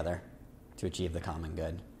work together to achieve the common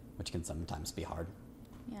good, which can sometimes be hard.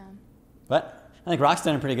 Yeah. But I think Rock's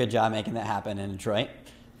done a pretty good job making that happen in Detroit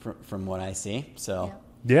from what I see. So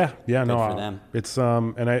yeah, good no, for them. It's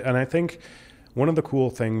and I think one of the cool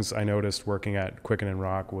things I noticed working at Quicken and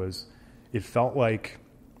Rock was it felt like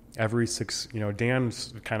every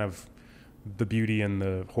Dan's kind of the beauty and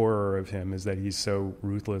the horror of him is that he's so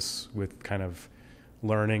ruthless with kind of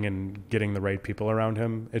learning and getting the right people around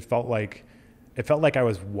him. It felt like I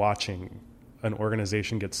was watching an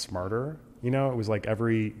organization get smarter. You know, it was like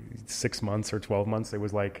every 6 months or 12 months, it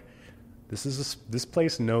was like, this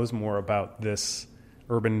place knows more about this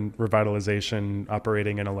urban revitalization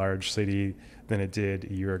operating in a large city than it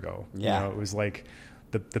did a year ago. Yeah. You know, it was like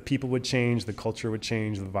the people would change, the culture would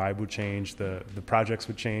change, the vibe would change, the projects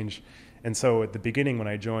would change. And so at the beginning when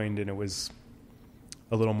I joined and it was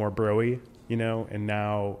a little more bro-y, you know, and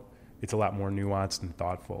now it's a lot more nuanced and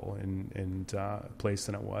thoughtful and placed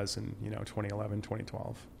than it was in, you know, 2011,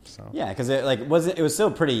 2012. So yeah, because it was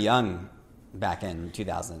still pretty young back in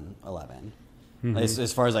 2011. Mm-hmm.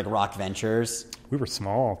 As far as like Rock Ventures, we were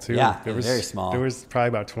small too. Yeah, it was very small. There was probably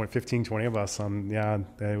about 20 of us on. Yeah,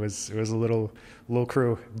 it was a little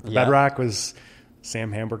crew. Yeah. Bedrock was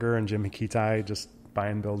Sam Hamburger and Jim Hikitai just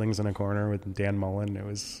buying buildings in a corner with Dan Mullen. It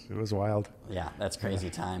was wild. Yeah, that's crazy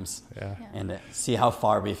times. Yeah. And to see how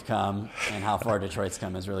far we've come and how far Detroit's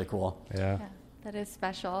come is really cool. Yeah. That is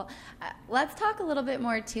special. Let's talk a little bit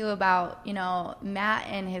more too about, you know, Matt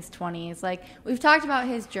in his 20s. Like, we've talked about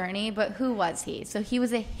his journey, but who was he? So he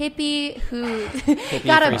was a hippie who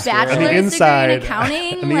got a bachelor's degree in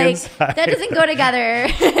accounting. Like, that doesn't go together.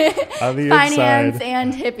 Finance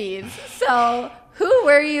and hippies. So who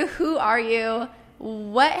were you? Who are you?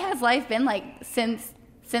 What has life been like since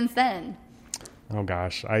then? Oh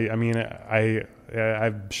gosh. I mean,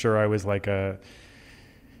 I'm sure I was like in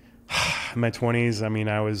my 20s. I mean,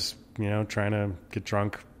 I was, you know, trying to get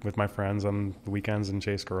drunk with my friends on the weekends and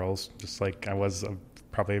chase girls. Just like I was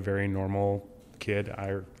probably a very normal kid,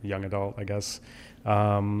 young adult, I guess.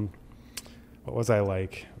 What was I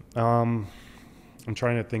like? I'm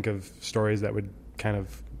trying to think of stories that would kind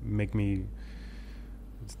of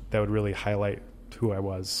that would really highlight who I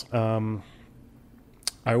was.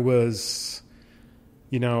 I was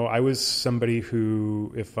somebody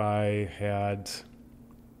who, if I had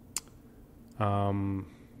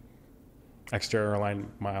extra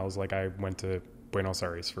airline miles, like I went to Buenos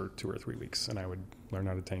Aires for 2 or 3 weeks and I would learn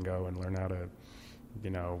how to tango and learn how to,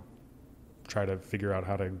 you know, try to figure out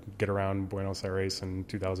how to get around Buenos Aires in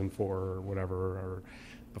 2004 or whatever, or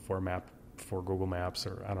before Google Maps,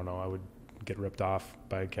 or I don't know, I would get ripped off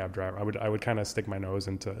by a cab driver. I would kind of stick my nose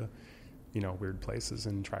into, you know, weird places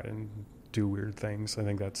and try to do weird things. I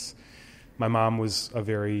think my mom was a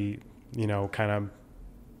very, you know, kind of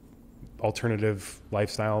alternative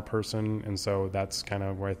lifestyle person, and so that's kind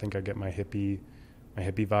of where I think I get my hippie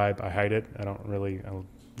vibe. I hide it. I don't really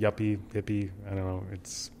yuppie hippie. I don't know.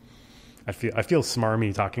 I feel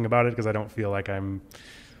smarmy talking about it because I don't feel like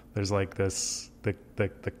there's like this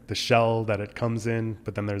the shell that it comes in,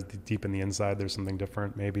 but then there's deep in the inside there's something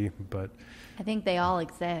different maybe. But I think they all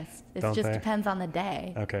exist. It just depends on the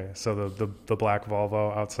day. Okay, so the black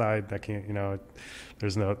Volvo outside, that can't,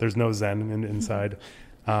 there's no zen inside.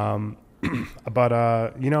 But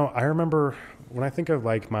I remember when I think of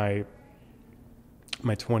like my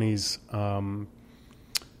 20s,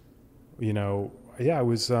 I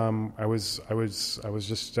was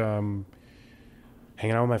just hanging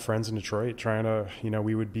out with my friends in Detroit, trying to,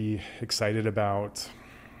 we would be excited about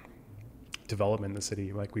development in the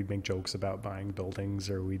city. Like we'd make jokes about buying buildings,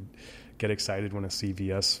 or we'd get excited when a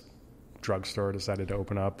CVS drugstore decided to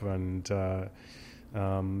open up, and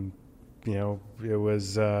it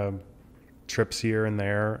was trips here and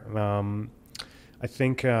there. I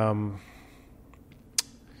think I'm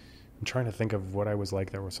trying to think of what I was like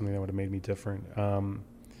that was something that would have made me different.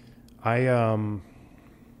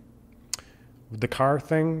 The car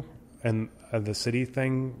thing and the city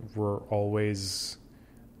thing were always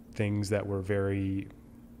things that were very.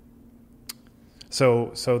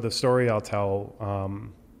 So the story I'll tell.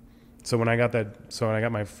 So when I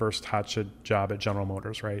got my first hot shit job at General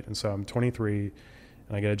Motors, right? And so I'm 23,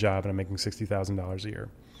 and I get a job, and I'm making $60,000 a year.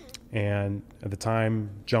 And at the time,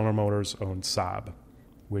 General Motors owned Saab,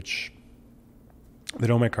 which they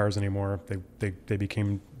don't make cars anymore. They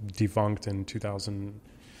became defunct in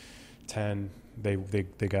 2010. They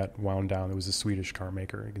got wound down. It was a Swedish car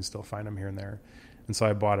maker. You can still find them here and there. And so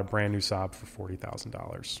I bought a brand new Saab for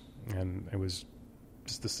 $40,000, and it was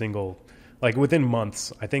just a single. Like within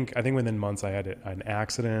months, I think within months I had an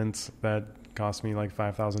accident that cost me like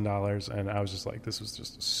 $5,000, and I was just like, this was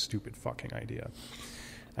just a stupid fucking idea.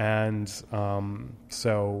 And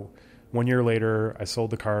so 1 year later, I sold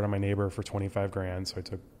the car to my neighbor for $25,000. So I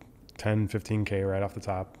took 10, 15K right off the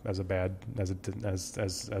top as a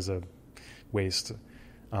waste,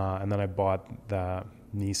 and then I bought the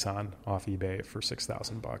Nissan off eBay for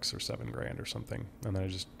 $6,000 or $7,000 or something, and then I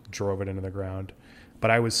just drove it into the ground. But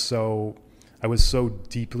I was so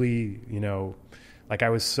deeply, like I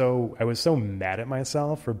was so mad at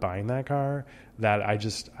myself for buying that car that I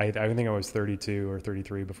think I was 32 or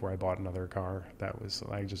 33 before I bought another car.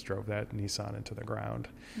 I just drove that Nissan into the ground.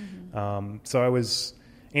 Mm-hmm. So I was,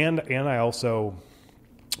 and I also,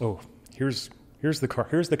 here's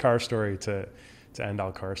the car story to end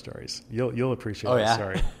all car stories. You'll appreciate that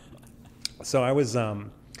story. So I was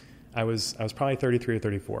probably 33 or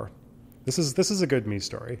 34. This is a good me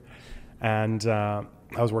story. And I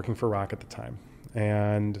was working for Rock at the time,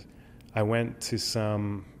 and I went to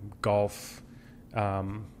some golf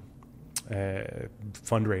fundraiser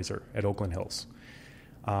at Oakland Hills,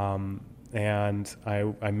 and I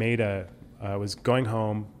was going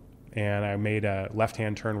home, and I made a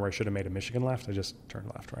left-hand turn where I should have made a Michigan left. I just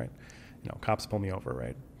turned left, right? Cops pull me over,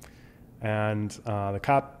 right? And the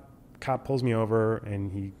cop pulls me over,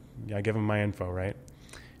 and I give him my info, right?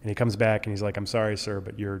 And he comes back and he's like, "I'm sorry, sir,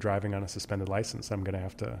 but you're driving on a suspended license. I'm going to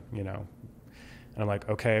have to, And I'm like,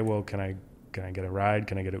 "Okay, well, can I get a ride?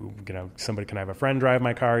 Can I get somebody? Can I have a friend drive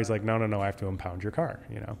my car?" He's like, "No, I have to impound your car."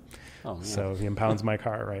 Oh, yeah. So he impounds my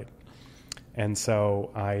car, right? And so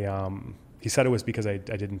he said it was because I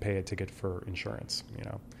didn't pay a ticket for insurance,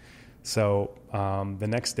 So the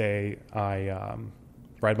next day I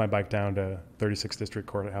ride my bike down to 36th District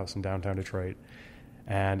Courthouse in downtown Detroit.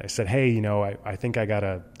 And I said, "Hey, I think I got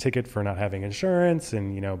a ticket for not having insurance,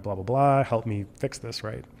 and blah blah blah. Help me fix this,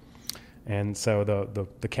 right?" And so the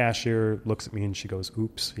cashier looks at me and she goes,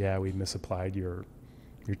 "Oops, yeah, we misapplied your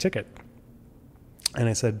ticket." And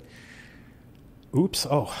I said, "Oops,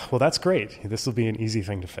 oh, well, that's great. This will be an easy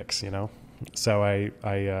thing to fix, So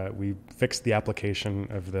we fixed the application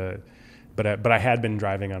of but I had been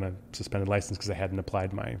driving on a suspended license because I hadn't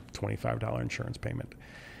applied my $25 insurance payment.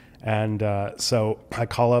 And so I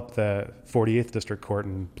call up the 48th District Court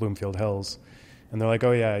in Bloomfield Hills, and they're like,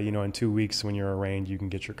 "Oh yeah, in 2 weeks when you're arraigned, you can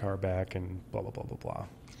get your car back," and blah blah blah blah blah.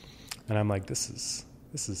 And I'm like, this is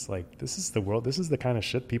the world. This is the kind of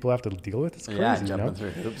shit people have to deal with. It's crazy, yeah, jumping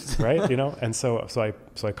through hoops, right? And so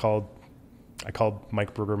I called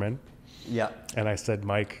Mike Brueggerman. Yeah. And I said,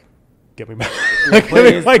 "Mike, get me back, get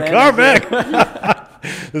me my car back."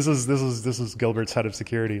 This was Gilbert's head of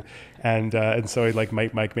security, and so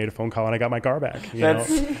Mike made a phone call, and I got my car back.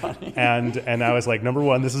 That's funny. And I was like, number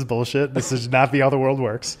one, this is bullshit. This is not how the world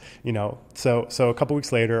works. So a couple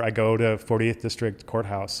weeks later, I go to 48th District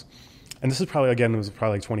Courthouse, and this is probably, again, it was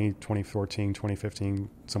probably like 2014, 2015,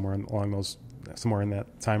 somewhere in that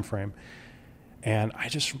time frame. And I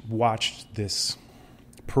just watched this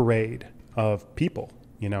parade of people,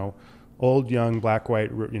 old, young, black,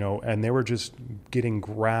 white, and they were just getting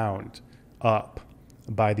ground up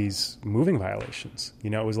by these moving violations.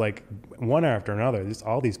 It was like one after another. Just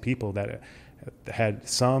all these people that had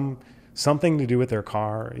something to do with their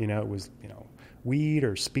car. It was weed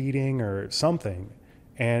or speeding or something,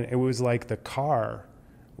 and it was like the car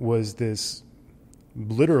was this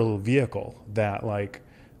literal vehicle that like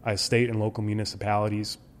state and local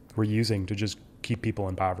municipalities were using to just keep people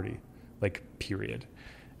in poverty, like period.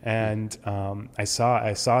 And I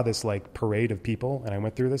saw this like parade of people, and I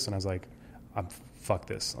went through this, and I was like, fuck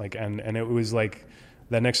this. Like, and it was like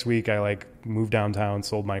that next week I like moved downtown,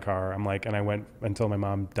 sold my car. I'm like, and I went until my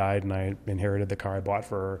mom died, and I inherited the car I bought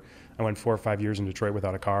for her. I went 4 or 5 years in Detroit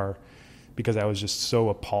without a car because I was just so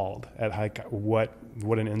appalled at like what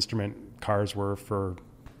an instrument cars were for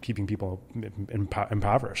keeping people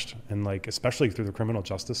impoverished, and like especially through the criminal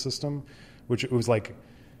justice system, which it was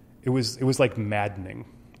like maddening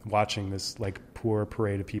watching this like poor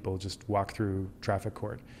parade of people just walk through traffic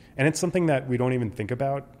court. And it's something that we don't even think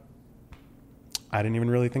about. I didn't even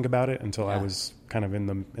really think about it until I was kind of in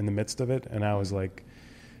the midst of it, and I was like,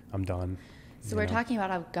 I'm done. So we're talking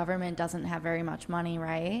about how government doesn't have very much money,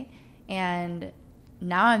 right? And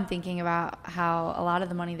now I'm thinking about how a lot of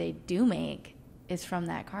the money they do make is from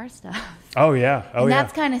that car stuff. Oh yeah. And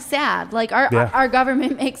that's kind of sad. Like our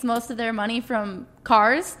government makes most of their money from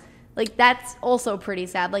cars. Like that's also pretty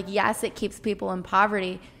sad. Like yes, it keeps people in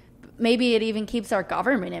poverty. Maybe it even keeps our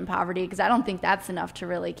government in poverty, because I don't think that's enough to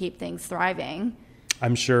really keep things thriving.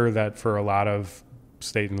 I'm sure that for a lot of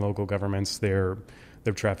state and local governments, their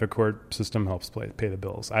traffic court system helps pay the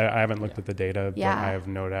bills. I haven't looked at the data, but I have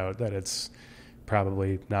no doubt that it's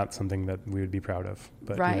probably not something that we would be proud of.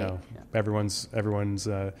 But everyone's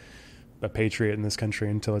a patriot in this country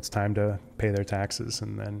until it's time to pay their taxes,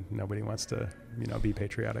 and then nobody wants to be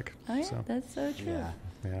patriotic. Oh yeah, that's so true. Yeah.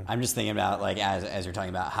 I'm just thinking about, like, as you're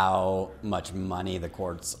talking about how much money the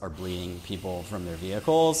courts are bleeding people from their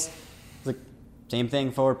vehicles. It's like same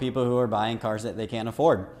thing for people who are buying cars that they can't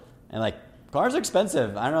afford. And like cars are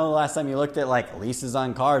expensive. I don't know the last time you looked at like leases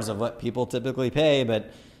on cars of what people typically pay,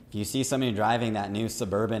 but if you see somebody driving that new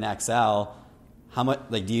Suburban XL, how much,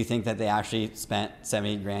 like, do you think that they actually spent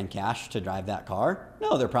 $70,000 cash to drive that car?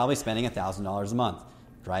 No, they're probably spending $1,000 a month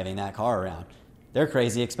driving that car around. They're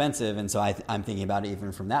crazy expensive, and so I'm thinking about it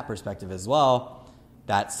even from that perspective as well.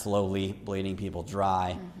 That's slowly bleeding people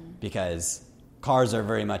dry because cars are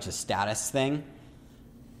very much a status thing.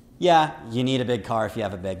 Yeah, you need a big car if you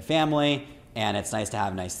have a big family, and it's nice to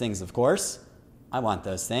have nice things, of course. I want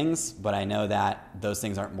those things, but I know that those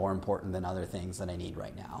things aren't more important than other things that I need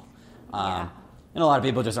right now. And a lot of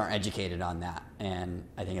people just aren't educated on that, and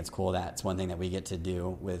I think it's cool that it's one thing that we get to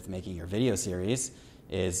do with making your video series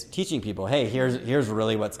is teaching people, hey, here's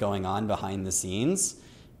really what's going on behind the scenes,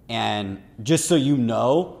 and just so you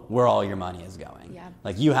know where all your money is going. Yeah.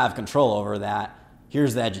 Like, you have control over that.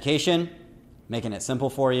 Here's the education, making it simple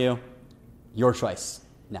for you. Your choice.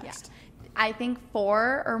 Next. Yeah. I think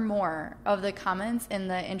 4 or more of the comments in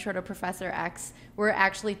the Intro to Professor X were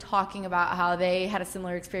actually talking about how they had a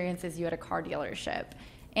similar experience as you at a car dealership.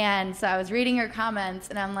 And so I was reading your comments,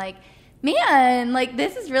 and I'm like, man, like,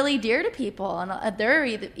 this is really dear to people. And there are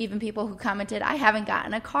even people who commented, I haven't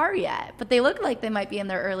gotten a car yet, but they look like they might be in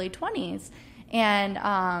their early 20s. And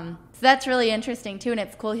so that's really interesting, too, and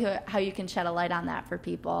it's cool how you can shed a light on that for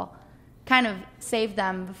people. Kind of save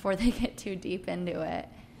them before they get too deep into it.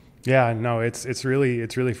 Yeah, no, it's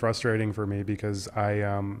really frustrating for me because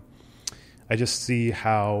I just see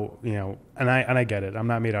how, and I get it. I'm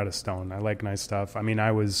not made out of stone. I like nice stuff. I mean,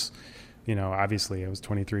 I was, obviously I was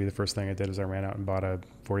 23. The first thing I did is I ran out and bought a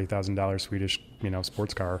 $40,000 Swedish,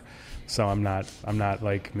 sports car. So I'm not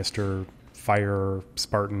like Mr. Fire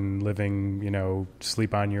Spartan living,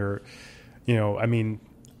 sleep on your, I mean,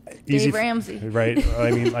 easy, Dave Ramsey. Right?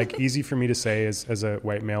 I mean, like, easy for me to say as a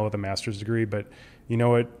white male with a master's degree, but you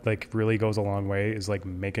know what, like, really goes a long way is like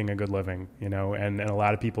making a good living, and a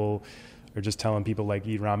lot of people are just telling people like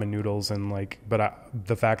eat ramen noodles and like, but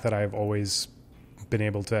the fact that I've always been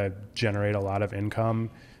able to generate a lot of income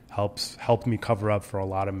helped me cover up for a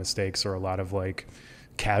lot of mistakes or a lot of like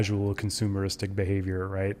casual consumeristic behavior,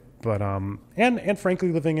 right? But and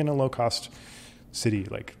frankly, living in a low cost city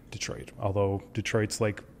like Detroit, although Detroit's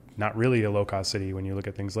like not really a low cost city when you look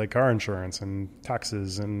at things like car insurance and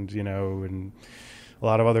taxes and and a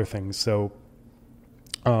lot of other things. So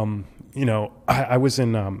I was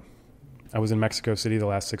in I was in Mexico City the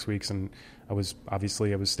last 6 weeks, and I was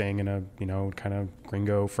staying in a, kind of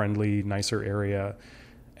gringo friendly, nicer area,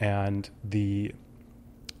 and the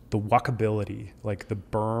walkability, like the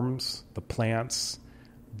berms, the plants,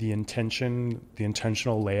 the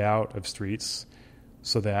intentional layout of streets,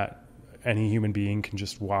 so that any human being can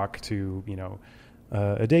just walk to,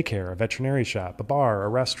 a daycare, a veterinary shop, a bar, a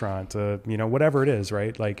restaurant, whatever it is,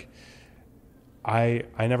 right? Like, I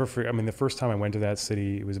never forget. I mean, the first time I went to that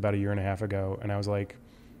city, it was about a year and a half ago, and I was like,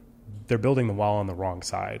 they're building the wall on the wrong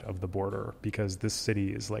side of the border, because this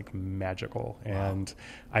city is like magical. Wow. And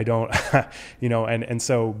I don't, and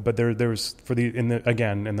so, but there's in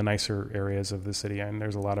the nicer areas of the city, and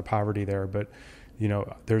there's a lot of poverty there, but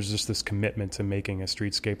there's just this commitment to making a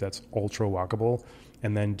streetscape that's ultra walkable.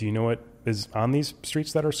 And then, do you know what is on these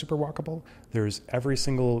streets that are super walkable? There's every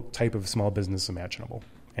single type of small business imaginable.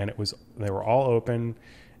 And they were all open,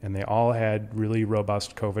 and they all had really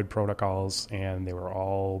robust COVID protocols, and they were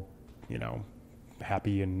all,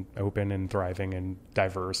 happy and open and thriving and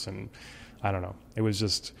diverse. And I don't know. It was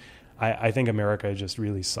just, I think America just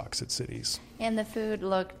really sucks at cities. And the food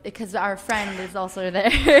looked, because our friend is also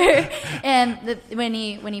there, and when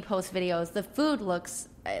he posts videos, the food looks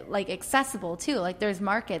like accessible too. Like, there's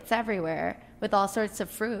markets everywhere with all sorts of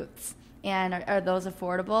fruits. And are those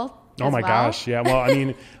affordable? Oh my gosh, yeah. Well, I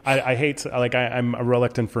mean, I hate to, like, I'm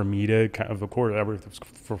reluctant for me to kind of course it's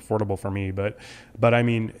affordable for me, but I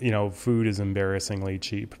mean, food is embarrassingly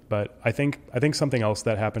cheap. But I think something else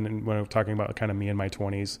that happened when I was talking about kind of me in my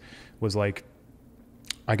 20s was like,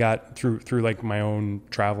 I got through like my own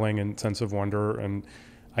traveling and sense of wonder, and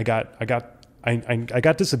I got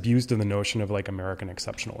disabused of the notion of like American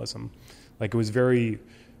exceptionalism. Like, it was very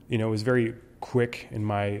quick in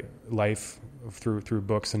my life through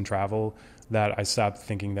books and travel that I stopped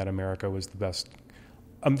thinking that America was the best.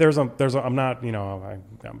 There's a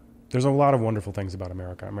lot of wonderful things about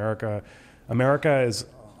America. America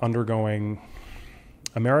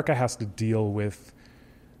has to deal with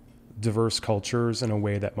diverse cultures in a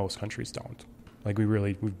way that most countries don't. Like,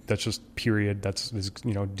 that's just period.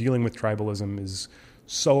 Dealing with tribalism is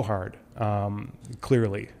so hard,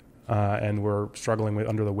 clearly. And we're struggling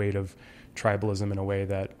under the weight of tribalism in a way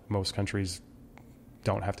that most countries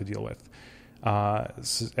don't have to deal with.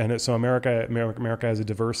 So America has a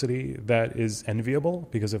diversity that is enviable,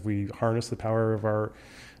 because if we harness the power of our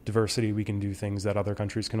diversity, we can do things that other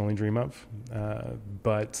countries can only dream of.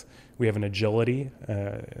 But we have an agility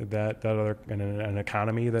and an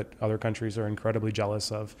economy that other countries are incredibly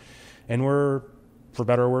jealous of, and we're, for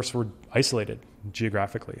better or worse, we're isolated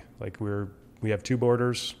geographically. Like, we have two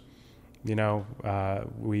borders. We have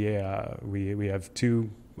two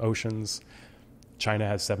oceans. China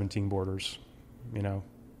has 17 borders,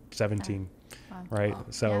 17, wow. Right? Wow.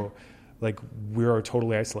 So, like, we are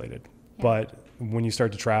totally isolated. Yeah. But when you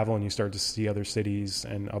start to travel and you start to see other cities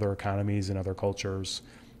and other economies and other cultures,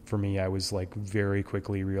 for me, I was like very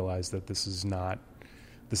quickly realized that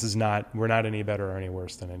we're not any better or any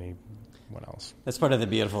worse than anyone else. That's part of the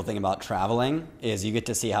beautiful thing about traveling, is you get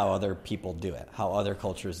to see how other people do it, how other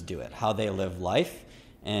cultures do it, how they live life.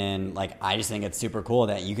 And like, I just think it's super cool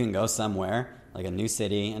that you can go somewhere like a new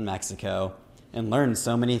city in Mexico and learn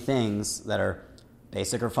so many things that are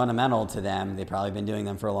basic or fundamental to them. They've probably been doing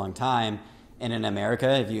them for a long time. And in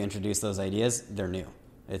America, if you introduce those ideas, they're new.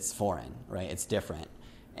 It's foreign, right? It's different.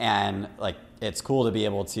 And like, it's cool to be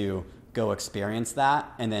able to go experience that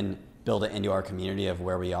and then build it into our community of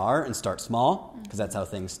where we are, and start small, because that's how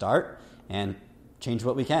things start, and change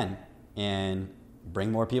what we can and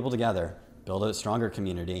bring more people together, build a stronger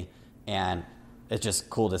community. And it's just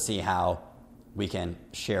cool to see how we can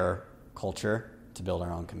share culture to build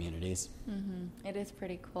our own communities. Mm-hmm. It is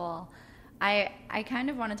pretty cool. I kind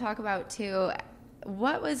of want to talk about too,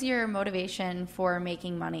 what was your motivation for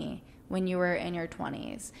making money when you were in your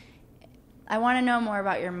 20s? I want to know more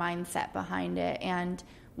about your mindset behind it, and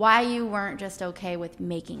why you weren't just okay with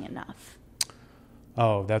making enough.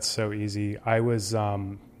 Oh, that's so easy. I was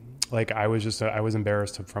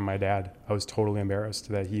embarrassed from my dad. I was totally embarrassed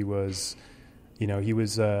that he was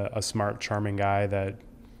a smart, charming guy that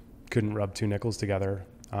couldn't rub two nickels together.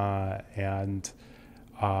 That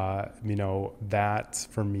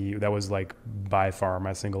for me, that was like by far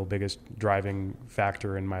my single biggest driving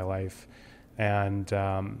factor in my life. And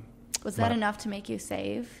was that enough to make you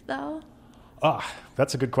save, though?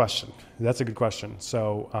 That's a good question.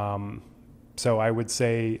 So I would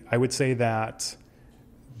say that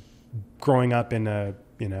growing up in a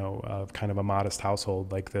kind of a modest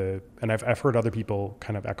household, and I've heard other people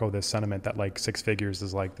kind of echo this sentiment that like 6 figures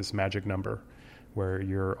is like this magic number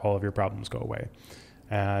where all of your problems go away.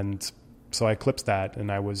 And so I eclipsed that,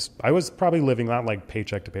 and I was probably living not like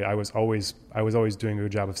paycheck to pay. I was always doing a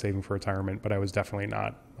good job of saving for retirement, but I was definitely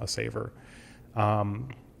not a saver.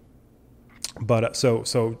 But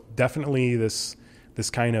so definitely this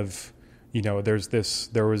kind of, there's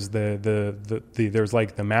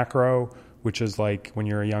like the macro, which is like when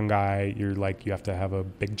you're a young guy, you're like, you have to have a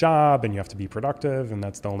big job and you have to be productive, and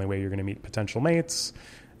that's the only way you're going to meet potential mates.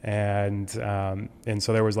 And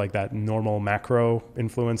so there was like that normal macro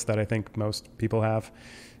influence that I think most people have,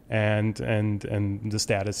 and the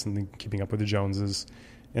status and the keeping up with the Joneses.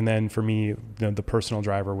 And then for me, the personal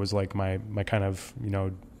driver was like my kind of,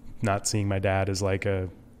 not seeing my dad as like a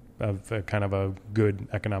kind of a good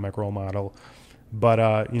economic role model.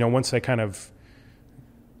 But, once I kind of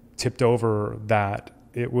tipped over that,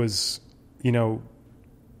 it was,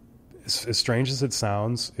 as strange as it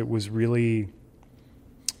sounds, it was really,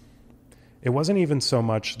 it wasn't even so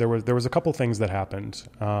much, there was a couple things that happened.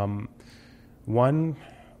 One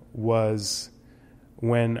was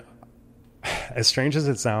when, as strange as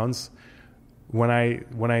it sounds, when I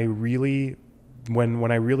really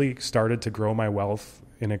started to grow my wealth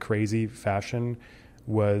in a crazy fashion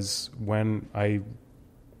was when I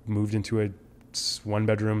moved into a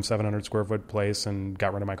 1-bedroom, 700 square foot place and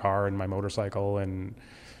got rid of my car and my motorcycle. And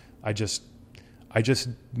I just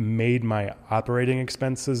made my operating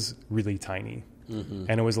expenses really tiny. Mm-hmm.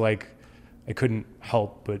 And it was like, I couldn't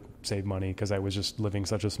help but save money because I was just living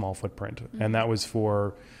such a small footprint. Mm-hmm. And that was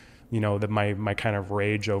for, my kind of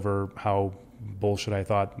rage over how bullshit I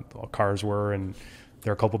thought cars were and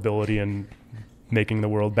their culpability in making the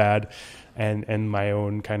world bad, and my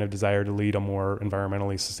own kind of desire to lead a more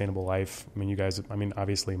environmentally sustainable life. I mean,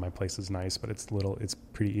 obviously my place is nice, but it's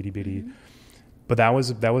pretty itty bitty. Mm-hmm. But that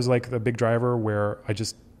was like the big driver where I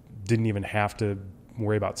just didn't even have to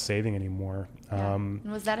worry about saving anymore. Yeah.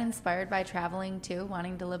 And was that inspired by traveling too,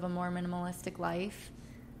 wanting to live a more minimalistic life?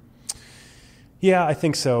 Yeah, I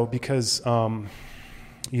think so, because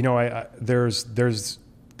there's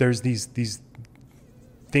these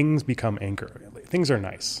things become anchor. Things are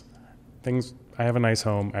nice. I have a nice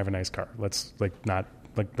home. I have a nice car. Let's I'm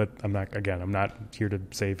not here to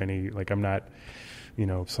save any, I'm not,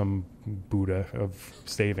 some Buddha of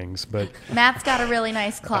savings, but Matt's got a really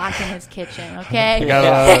nice clock in his kitchen. Okay.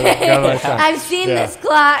 I've seen this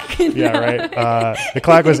clock. Yeah. Right. The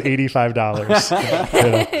clock was $85.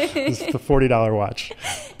 It's the $40 watch,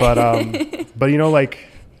 but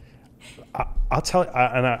I'll tell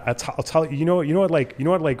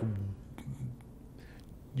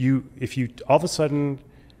you, if you all of a sudden,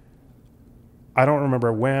 I don't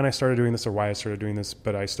remember when I started doing this or why I started doing this,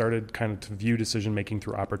 but I started kind of to view decision making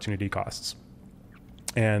through opportunity costs.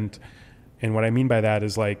 And what I mean by that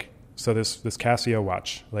is this Casio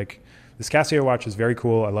watch, this Casio watch is very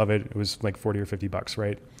cool. I love it. It was like $40 or $50,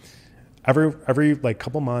 right? Every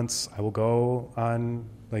couple months I will go on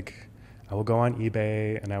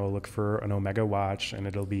eBay and I will look for an Omega watch, and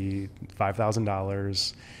it'll be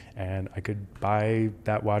 $5,000, and I could buy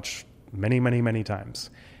that watch many, many, many times.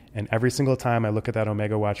 And every single time I look at that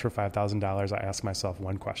Omega watch for $5,000, I ask myself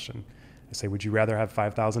one question. I say, would you rather have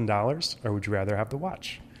 $5,000 or would you rather have the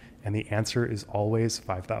watch? And the answer is always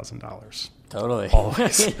 $5,000. Totally.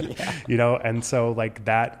 Always. Yeah. And so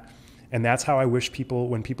that, and that's how I wish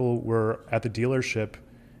when people were at the dealership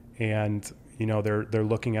and they're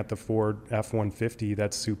looking at the Ford F-150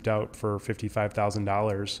 that's souped out for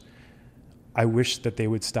 $55,000. I wish that they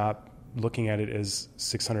would stop looking at it as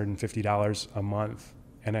 $650 a month,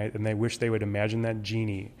 and I wish they would imagine that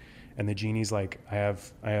genie, and the genie's like, I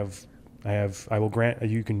will grant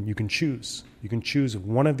you can choose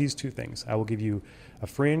one of these two things. I will give you a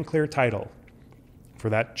free and clear title for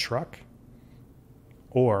that truck,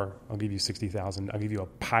 or I'll give you $60,000. I'll give you a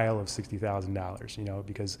pile of $60,000.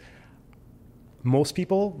 Because most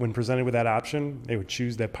people, when presented with that option, they would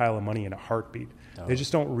choose that pile of money in a heartbeat. Oh. They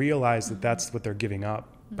just don't realize that that's what they're giving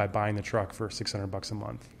up by buying the truck for $600 a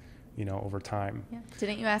month, over time. Yeah.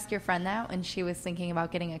 Didn't you ask your friend that when she was thinking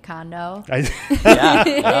about getting a condo? I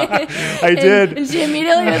did. And she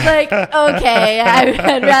immediately was like, "Okay,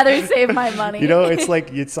 I'd rather save my money." It's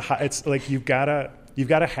like you've got to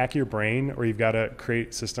hack your brain, or you've got to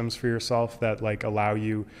create systems for yourself that allow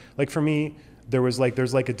you. For me, there's a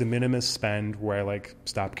de minimis spend where I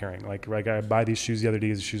stop caring. I buy these shoes the other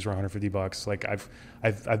day. The shoes were $150.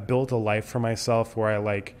 I've built a life for myself where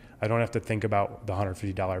I don't have to think about the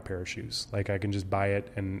 $150 pair of shoes. I can just buy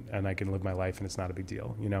it and I can live my life, and it's not a big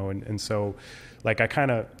deal, And so I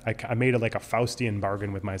made it like a Faustian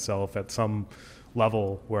bargain with myself at some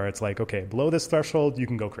level where it's okay, below this threshold you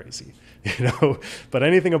can go crazy, but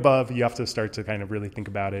anything above, you have to start to kind of really think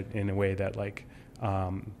about it in a way that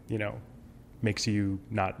makes you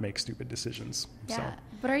not make stupid decisions. Yeah. So.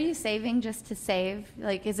 But are you saving just to save?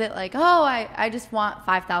 Like, is it like, oh, I just want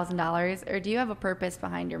 $5,000, or do you have a purpose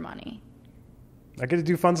behind your money? I get to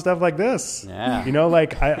do fun stuff like this. Yeah. You know,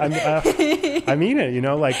 like I mean it. You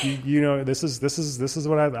know, like you know, this is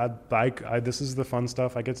what I like. This is the fun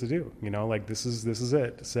stuff I get to do. You know, like this is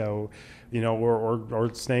it. So, you know,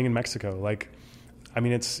 or staying in Mexico. Like, I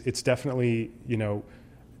mean, it's definitely, you know,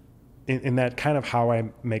 in that kind of how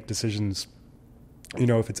I make decisions. You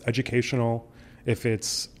know, if it's educational, if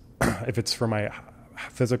it's for my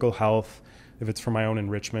physical health, if it's for my own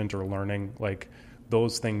enrichment or learning, like.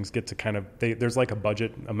 Those things get to kind of there's like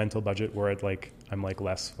a mental budget where I'm like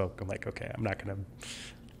less folk. I'm like, okay, I'm not going to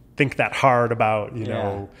think that hard about, you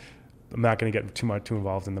know, I'm not going to get too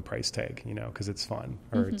involved in the price tag, you know, because it's fun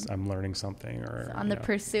or I'm learning something or so on the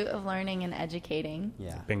pursuit of learning and educating.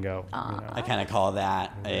 Yeah. Bingo. You know. I kind of call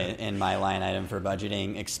that in my line item for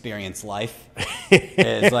budgeting experience life.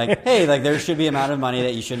 It's like, hey, like there should be an amount of money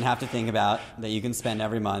that you shouldn't have to think about that you can spend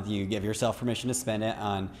every month. You give yourself permission to spend it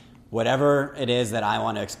on whatever it is that I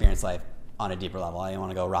want to experience life on a deeper level. I want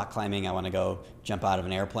to go rock climbing. I want to go jump out of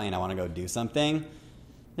an airplane. I want to go do something.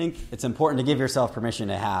 I think it's important to give yourself permission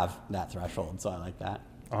to have that threshold. So I like that.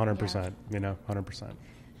 100%, you know, 100%.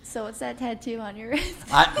 So what's that tattoo on your wrist?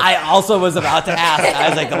 I also was about to ask. I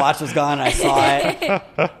was like, the watch was gone. I saw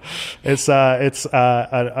it. It's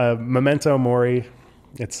a memento mori.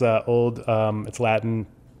 It's old. It's Latin.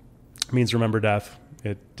 It means remember death.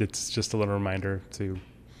 It's just a little reminder to,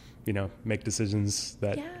 you know, make decisions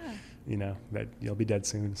that, you know, that you'll be dead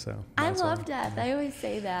soon. So I love death. I always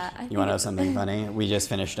say that. You want to know something funny? We just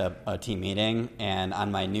finished a team meeting, and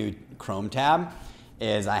on my new Chrome tab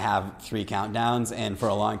I have 3 countdowns, and for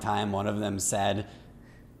a long time, one of them said,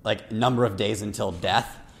 like, number of days until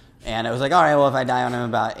death. And it was like, all right, well, if I die when I'm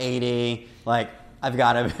about 80, like, I've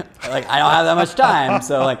got to, like, I don't have that much time.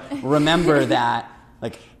 So, like, remember that,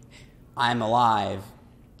 like, I'm alive.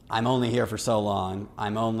 I'm only here for so long.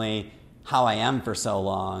 I'm only how I am for so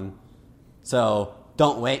long. So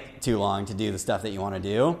don't wait too long to do the stuff that you want to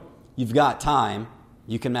do. You've got time.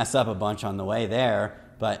 You can mess up a bunch on the way there,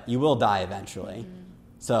 but you will die eventually.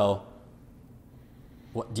 So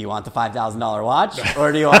do you want the $5,000 watch,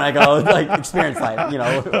 or do you want to go like experience life? You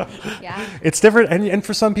know, it's different, and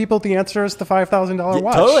for some people, the answer is the $5,000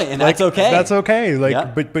 watch. Totally, and like, that's okay. That's okay.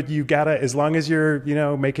 Like, but you gotta, as long as you're, you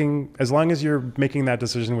know, making that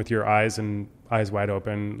decision with your eyes wide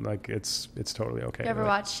open, like it's totally okay. You ever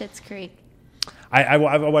watch Schitt's Creek? I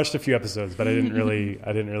watched a few episodes, but I didn't really,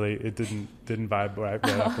 it didn't vibe right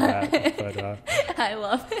after that. But I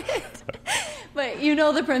love it. But you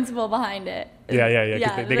know the principle behind it.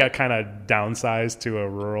 Yeah. They got kind of downsized to a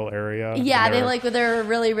rural area. Yeah, they're a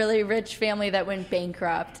really, really rich family that went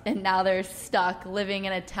bankrupt, and now they're stuck living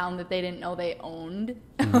in a town that they didn't know they owned.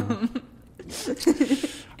 Mm-hmm.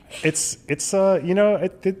 It's you know,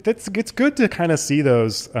 it's good to kind of see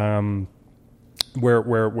those. Where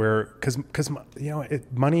because you know,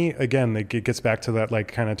 money again, it gets back to that like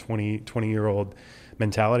kind of 20-year-old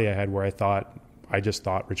mentality I had, where I just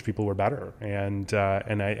thought rich people were better, and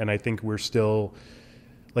I think we're still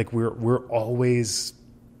like we're always,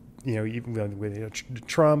 you know, even with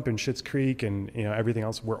Trump and Schitt's Creek and, you know, everything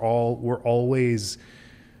else, we're always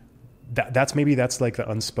that's like the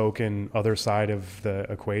unspoken other side of the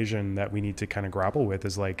equation that we need to kind of grapple with,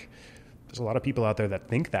 is like there's a lot of people out there that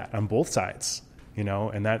think that on both sides, you know,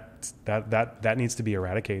 and that needs to be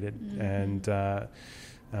eradicated. Mm-hmm.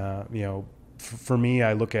 And you know, for me,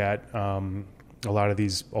 I look at a lot of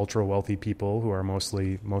these ultra wealthy people who are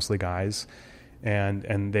mostly guys, and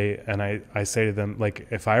I say to them, like,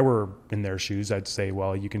 if I were in their shoes, I'd say,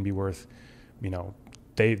 well, you can be worth, you know,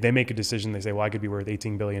 they make a decision. They say, well, I could be worth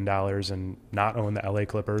 $18 billion and not own the LA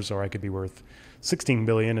Clippers, or I could be worth $16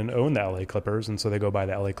 billion and own the LA Clippers. And so they go buy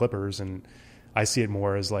the LA Clippers. And I see it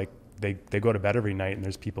more as like they go to bed every night, and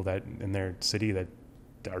there's people that in their city that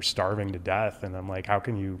are starving to death. And I'm like, how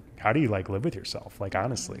do you like live with yourself? Like,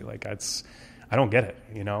 honestly, like I don't get it,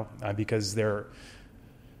 you know, because I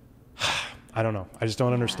don't know. I just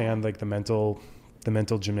don't understand like the mental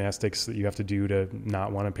gymnastics that you have to do to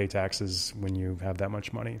not want to pay taxes when you have that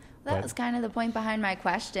much money. That was kind of the point behind my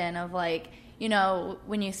question of, like, you know,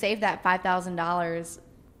 when you save that $5,000,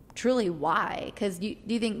 truly why? Because do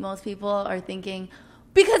you think most people are thinking,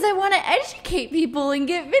 because I want to educate people and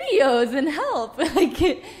get videos and help?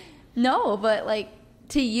 Like, no, but like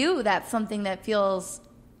to you, that's something that feels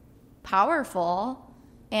powerful.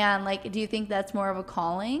 And like, do you think that's more of a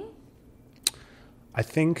calling? I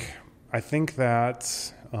think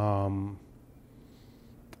that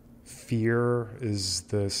fear is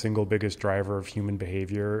the single biggest driver of human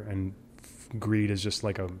behavior, and greed is just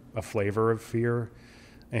like a flavor of fear.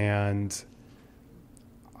 And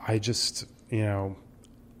I just, I'll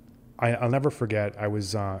never forget, I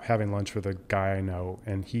was having lunch with a guy I know,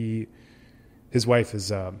 and his wife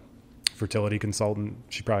is a fertility consultant.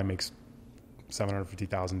 She probably makes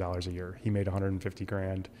 $750,000 a year. He made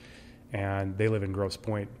 $150,000, and they live in Grosse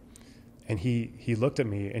Pointe. And he looked at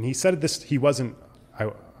me and he said this. He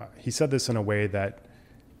said this in a way that,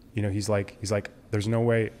 he's like, there's no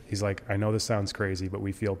way. He's like, I know this sounds crazy, but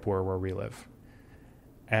we feel poor where we live.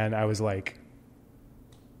 And I was like,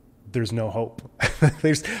 there's no hope.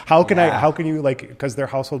 How can you because their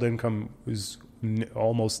household income is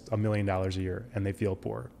almost $1 million a year, and they feel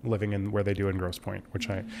poor living in where they do in Grosse Pointe, which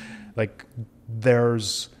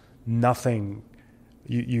there's nothing.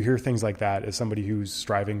 You hear things like that as somebody who's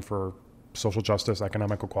striving for social justice,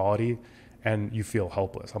 economic equality, and you feel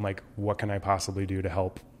helpless. I'm like, what can I possibly do to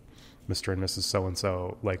help Mr. and Mrs.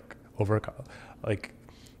 So-and-so, overcome,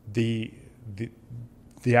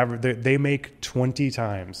 the average, they make 20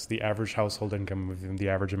 times the average household income of the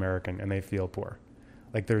average American, and they feel poor.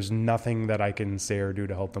 There's nothing that I can say or do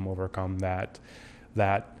to help them overcome that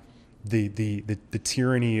the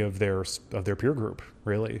tyranny of their peer group,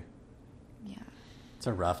 really. Yeah. It's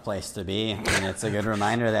a rough place to be. It's a good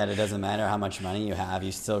reminder that it doesn't matter how much money you have,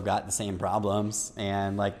 you still got the same problems,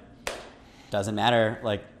 and doesn't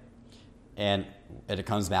matter. And it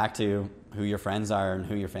comes back to who your friends are and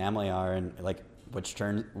who your family are, and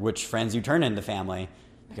which friends you turn into family,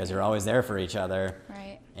 because you're always there for each other.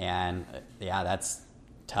 Right. And that's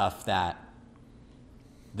tough that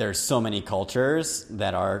there's so many cultures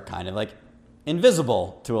that are kind of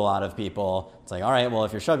invisible to a lot of people. It's all right, well,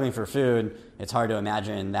 if you're struggling for food, it's hard to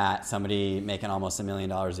imagine that somebody making almost $1 million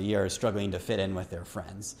a year is struggling to fit in with their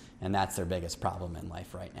friends. And that's their biggest problem in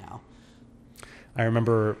life right now. I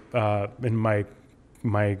remember in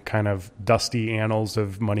my kind of dusty annals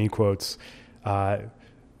of money quotes,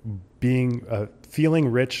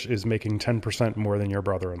 feeling rich is making 10% more than your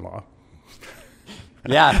brother-in-law.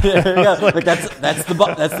 Yeah, there you go. That's the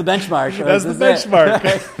benchmark. That's the benchmark.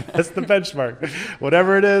 That's the benchmark.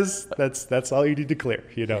 Whatever it is, that's all you need to clear.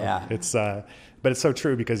 Yeah. It's but it's so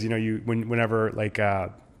true, because whenever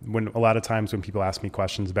when a lot of times when people ask me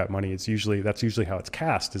questions about money, that's usually how it's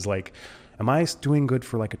cast, is am I doing good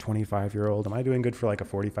for a 25-year-old? Am I doing good for a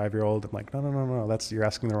 45-year-old? I'm like, no. You're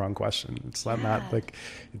asking the wrong question. It's not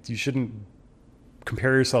you shouldn't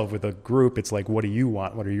compare yourself with a group. It's what do you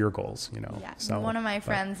want? What are your goals? Yeah. So one of my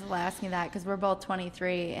friends will ask me that, because we're both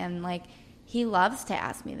 23, and he loves to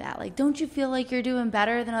ask me that. Don't you feel like you're doing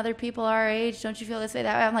better than other people our age? Don't you feel this way,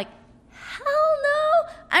 that way? I'm like, hell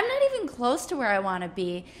no. I'm not even close to where I want to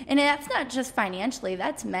be. And that's not just financially,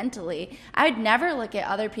 that's mentally. I'd never look at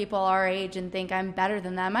other people our age and think I'm better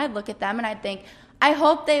than them. I'd look at them and I'd think, I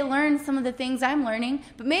hope they learn some of the things I'm learning,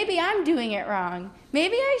 but maybe I'm doing it wrong.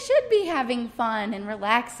 Maybe I should be having fun and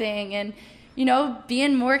relaxing and,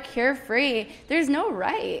 being more carefree. There's no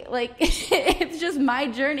right. It's just my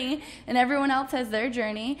journey, and everyone else has their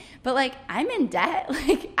journey. But I'm in debt.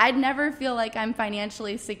 I'd never feel like I'm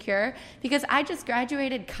financially secure, because I just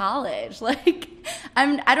graduated college.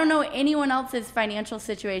 I don't know anyone else's financial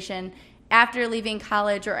situation after leaving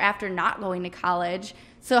college or after not going to college.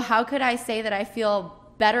 So how could I say that I feel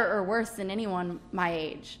better or worse than anyone my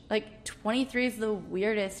age? 23 is the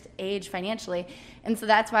weirdest age financially. And so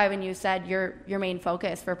that's why when you said your main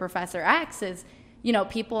focus for Professor X is,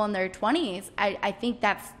 people in their 20s, I think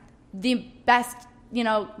that's the best,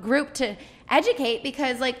 group to educate,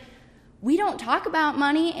 because we don't talk about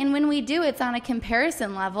money, and when we do, it's on a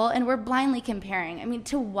comparison level, and we're blindly comparing.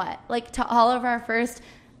 To what? To all of our first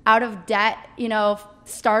out of debt,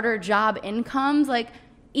 starter job incomes.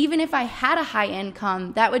 Even if I had a high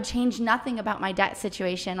income, that would change nothing about my debt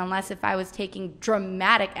situation, unless if I was taking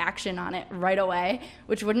dramatic action on it right away,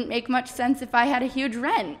 which wouldn't make much sense if I had a huge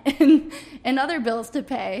rent and other bills to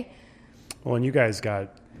pay. Well, and you guys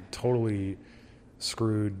got totally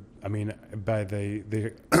screwed, by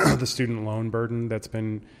the the student loan burden that's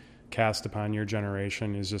been cast upon your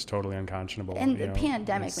generation is just totally unconscionable. And the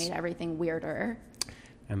pandemic made everything weirder.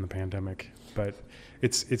 And the pandemic. But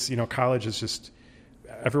it's college is just...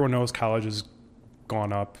 Everyone knows college has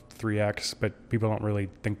gone up 3x, but people don't really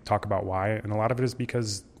talk about why. And a lot of it is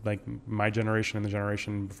because my generation and the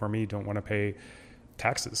generation before me don't want to pay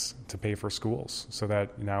taxes to pay for schools. So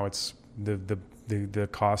that now it's the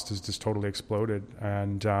cost has just totally exploded.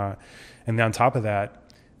 And on top of that,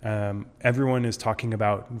 everyone is talking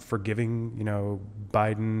about forgiving,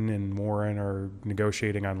 Biden and Warren are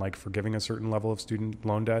negotiating on forgiving a certain level of student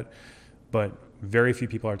loan debt. But very few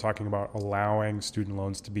people are talking about allowing student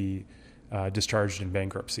loans to be discharged in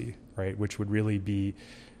bankruptcy, right? Which would really be,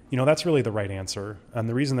 that's really the right answer. And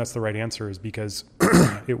the reason that's the right answer is because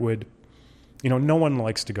it would, no one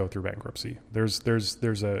likes to go through bankruptcy.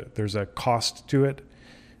 There's a cost to it,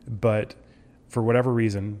 but for whatever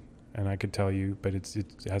reason, and I could tell you, but it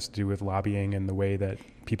has to do with lobbying and the way that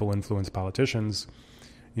people influence politicians.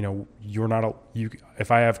 You're not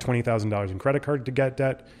if I have $20,000 in credit card to get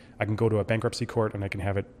debt, I can go to a bankruptcy court and I can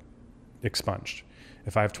have it expunged.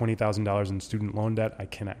 If I have $20,000 in student loan debt, I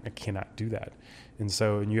cannot do that. And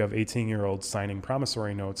so you have 18-year-olds signing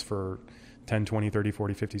promissory notes for $10, $20, $30,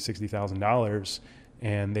 $40, $50, $60,000,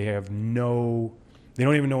 and they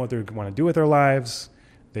don't even know what they want to do with their lives.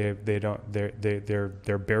 They're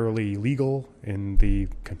barely legal in the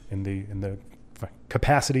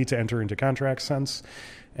capacity to enter into contract sense,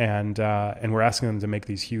 and we're asking them to make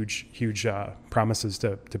these huge promises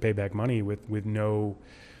to pay back money with no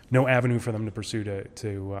avenue for them to pursue to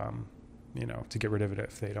get rid of it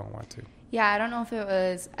if they don't want to. Yeah, I don't know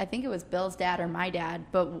if I think it was Bill's dad or my dad,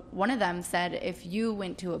 but one of them said if you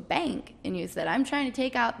went to a bank and you said, I'm trying to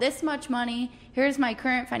take out this much money, here's my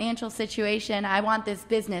current financial situation, I want this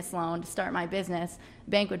business loan to start my business,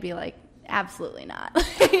 the bank would be like, absolutely not.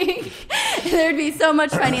 There'd be so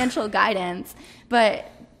much financial guidance, but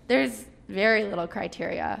there's very little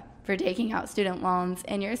criteria for taking out student loans,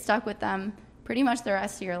 and you're stuck with them pretty much the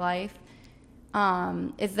rest of your life.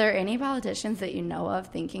 Is there any politicians that you know of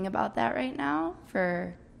thinking about that right now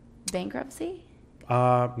for bankruptcy?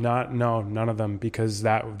 None of them, because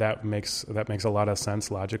that makes a lot of sense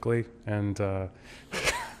logically, and answer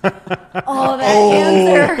hurts.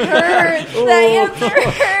 That answer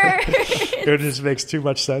hurts. It just makes too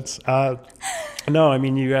much sense. No, I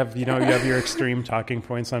mean you have your extreme talking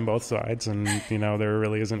points on both sides, and there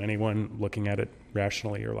really isn't anyone looking at it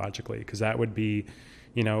rationally or logically, because that would be,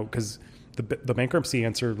 because the bankruptcy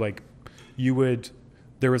answer, there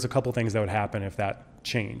was a couple things that would happen if that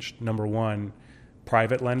changed. Number one,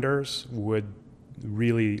 private lenders would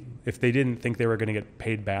really, if they didn't think they were going to get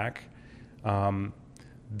paid back,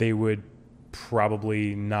 they would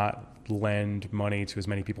probably not lend money to as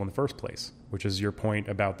many people in the first place, which is your point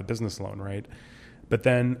about the business loan, right? But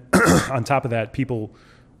then on top of that,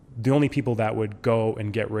 the only people that would go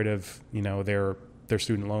and get rid of, their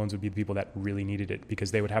student loans would be the people that really needed it,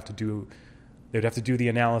 because they would have to do the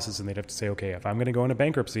analysis, and they'd have to say, okay, if I'm going to go into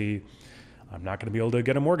bankruptcy, I'm not going to be able to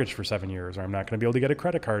get a mortgage for 7 years, or I'm not going to be able to get a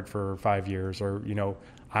credit card for 5 years, or,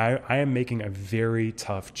 I am making a very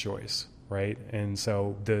tough choice, right? And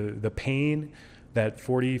so the pain, that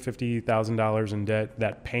 $40,000, $50,000 in debt,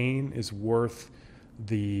 that pain is worth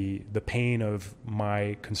the pain of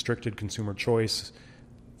my constricted consumer choice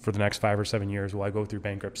for the next 5 or 7 years while I go through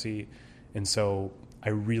bankruptcy. And so I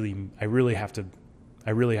really have to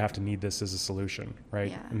need this as a solution,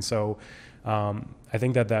 right? Yeah. And so I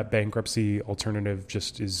think that bankruptcy alternative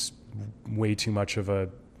just is way too much of a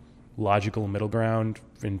logical middle ground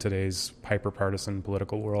in today's hyper-partisan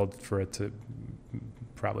political world for it to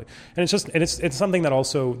probably. And it's something that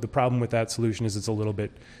also, the problem with that solution is it's a little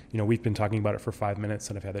bit, we've been talking about it for 5 minutes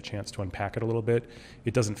and I've had a chance to unpack it a little bit.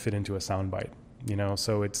 It doesn't fit into a soundbite,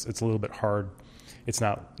 so it's a little bit hard. It's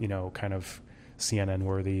not, kind of CNN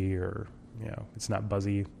worthy, or, it's not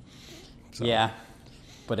buzzy. So. Yeah,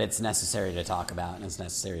 but it's necessary to talk about, and it's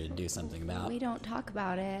necessary to do something about. We don't talk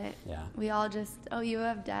about it. Yeah. We all just, you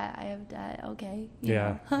have debt, I have debt, okay.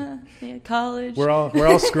 Yeah. Yeah, college. We're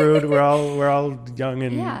all screwed. We're all young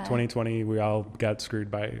in 2020. We all got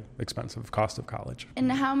screwed by expensive cost of college.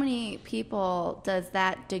 And how many people does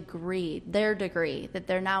that degree, their degree that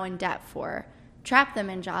they're now in debt for, trap them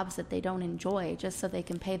in jobs that they don't enjoy just so they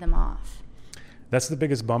can pay them off? That's the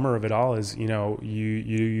biggest bummer of it all is,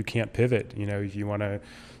 you can't pivot. If you want to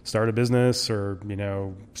start a business, or,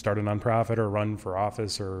 start a nonprofit, or run for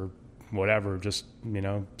office, or whatever, just,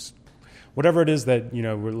 whatever it is that,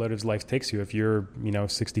 relative life takes you. If you're,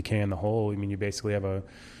 $60K in the hole, you basically have a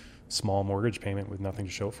small mortgage payment with nothing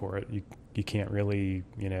to show for it. You can't really,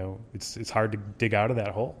 it's hard to dig out of that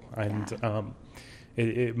hole. And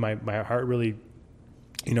my heart really,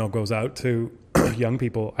 goes out to young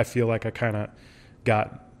people. I feel like I kind of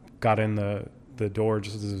got in the door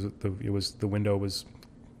just as the window was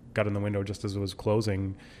just as it was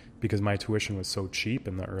closing, because my tuition was so cheap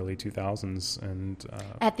in the early 2000s, and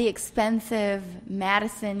at the expensive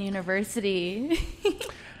Madison University.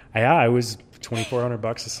 Yeah, it was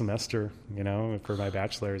 $2,400 a semester. For my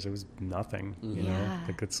bachelor's, it was nothing.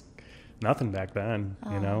 Like it's nothing back then.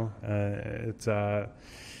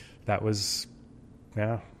 That was.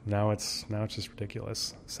 Yeah, now it's just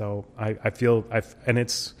ridiculous. So I feel and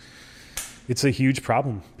it's a huge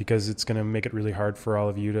problem, because it's going to make it really hard for all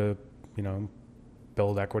of you to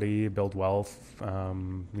build equity, build wealth,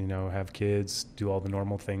 have kids, do all the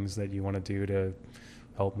normal things that you want to do to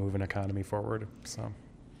help move an economy forward. So,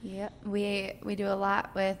 yeah, we do a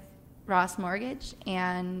lot with Ross Mortgage,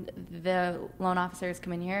 and the loan officers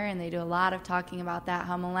come in here and they do a lot of talking about that,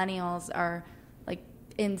 how millennials are like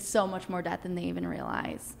in so much more debt than they even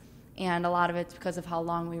realize. And a lot of it's because of how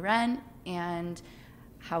long we rent and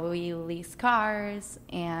how we lease cars,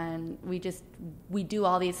 and we do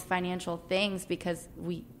all these financial things because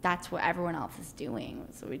that's what everyone else is doing.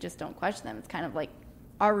 So we just don't question them. It's kind of like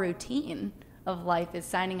our routine of life is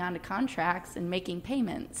signing on to contracts and making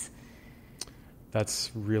payments.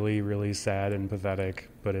 That's really, really sad and pathetic,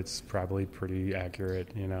 but it's probably pretty accurate.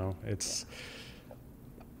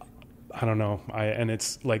 I don't know. And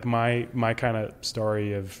it's like my kind of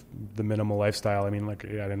story of the minimal lifestyle. I mean, like I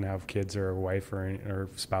didn't have kids or a wife or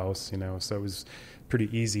spouse, so it was pretty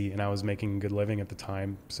easy, and I was making a good living at the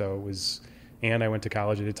time. So it was, and I went to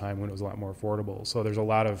college at a time when it was a lot more affordable. So there's a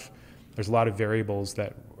lot of variables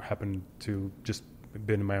that happen to just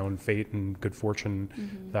been my own fate and good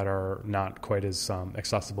fortune that are not quite as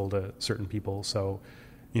accessible to certain people. So,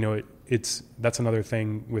 that's another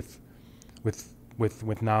thing with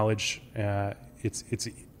knowledge. I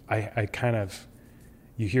kind of,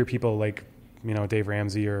 you hear people like, Dave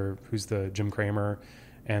Ramsey or who's the Jim Cramer,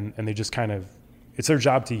 and they just kind of, it's their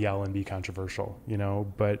job to yell and be controversial,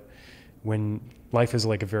 but when life is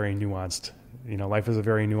like a very nuanced, life is a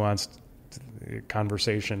very nuanced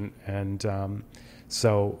conversation. And,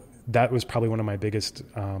 so that was probably one of my biggest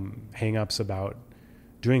hang-ups about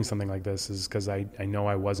doing something like this, is because I know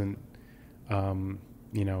I wasn't,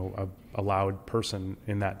 a loud person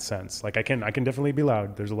in that sense. Like I can definitely be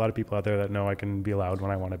loud. There's a lot of people out there that know I can be loud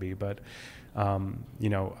when I want to be, but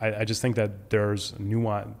I just think that there's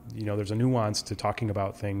nuance. There's a nuance to talking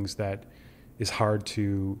about things that is hard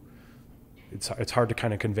to. It's hard to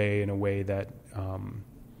kind of convey in a way that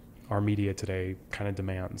our media today kind of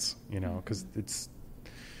demands. Because it's.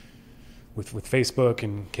 With Facebook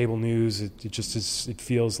and cable news, it just is. It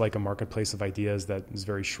feels like a marketplace of ideas that is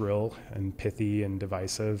very shrill and pithy and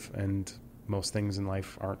divisive. And most things in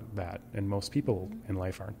life aren't that, and most people in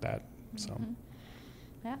life aren't that. So,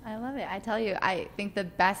 yeah, I love it. I tell you, I think the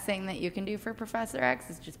best thing that you can do for Professor X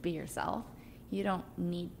is just be yourself. You don't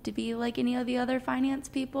need to be like any of the other finance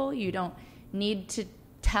people. You don't need to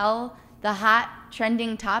tell the hot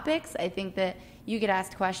trending topics. I think that you get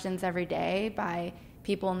asked questions every day by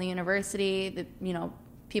people in the university,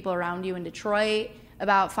 people around you in Detroit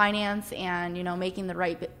about finance and, making the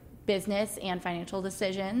right business and financial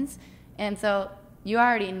decisions. And so you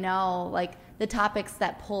already know, like, the topics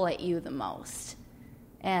that pull at you the most.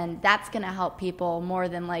 And that's going to help people more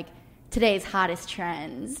than, like, today's hottest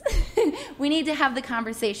trends. We need to have the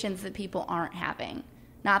conversations that people aren't having,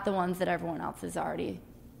 not the ones that everyone else is already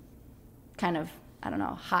kind of,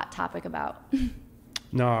 hot topic about.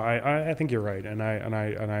 No, I think you're right, and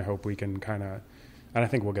I hope we can kind of, and I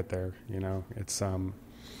think we'll get there. It's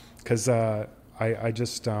because I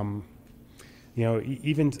just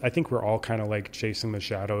even I think we're all kind of like chasing the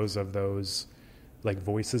shadows of those like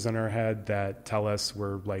voices in our head that tell us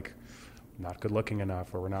we're like not good looking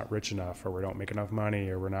enough, or we're not rich enough, or we don't make enough money,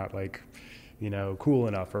 or we're not like cool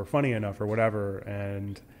enough or funny enough or whatever,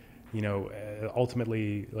 and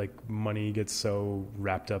ultimately like money gets so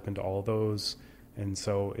wrapped up into all those. And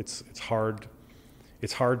so it's hard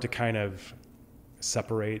to kind of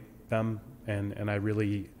separate them. And I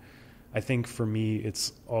think for me,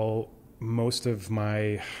 it's most of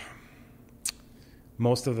the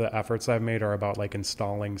efforts I've made are about like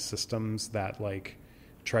installing systems that like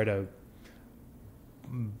try to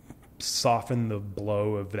soften the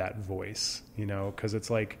blow of that voice, cause it's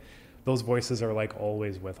like those voices are like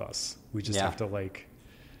always with us. We just have to like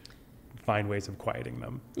find ways of quieting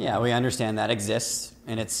them. Yeah, we understand that exists,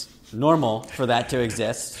 and it's normal for that to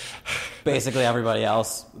exist. Basically, everybody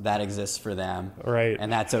else, that exists for them. Right.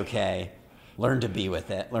 And that's okay. Learn to be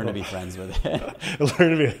with it. Learn to be friends with it.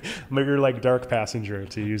 Learn to be, maybe you're like Dark Passenger,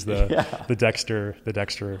 to use the Dexter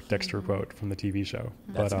quote from the TV show.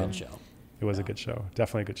 That's a good show. It was a good show.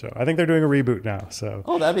 Definitely a good show. I think they're doing a reboot now. So.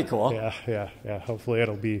 Oh, that'd be cool. Yeah. Hopefully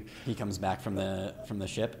it'll be. He comes back from the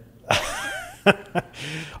ship.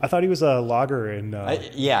 I thought he was a logger in.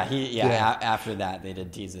 After that, they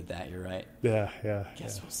did tease it that. You're right. Yeah.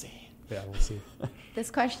 Guess we'll see. Yeah, we'll see.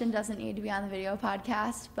 This question doesn't need to be on the video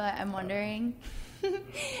podcast, but I'm wondering.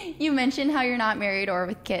 You mentioned how you're not married or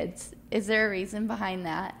with kids. Is there a reason behind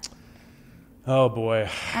that? Oh boy.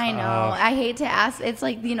 I know. I hate to ask. It's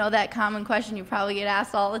like, that common question you probably get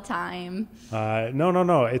asked all the time.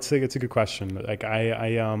 No. It's a good question. Like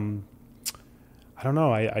I I don't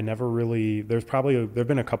know. I never really, there've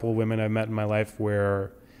been a couple of women I've met in my life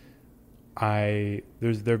where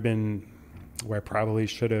there've been where I probably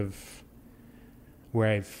should have, where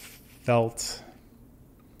I felt,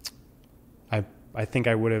 I think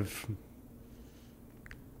I would have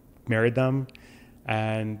married them.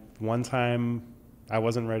 And one time I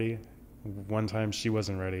wasn't ready. One time she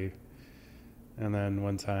wasn't ready. And then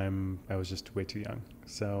one time I was just way too young.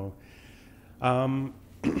 So, I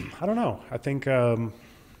don't know. I think, I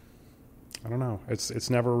don't know. It's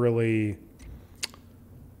never really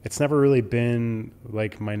been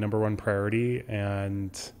like my number one priority.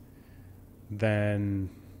 And then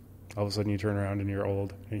all of a sudden you turn around and you're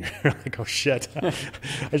old and you're like, oh shit, I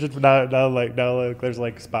should now there's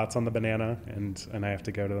like spots on the banana and I have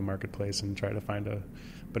to go to the marketplace and try to find a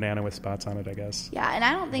banana with spots on it, I guess. Yeah, and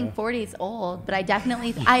I don't think 40 is old, but I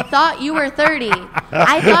thought you were 30.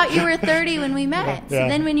 I thought you were 30 when we met. So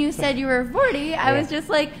then when you said you were 40, I was just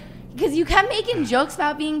like, because you kept making jokes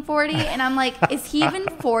about being 40, and I'm like, is he even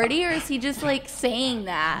 40 or is he just like saying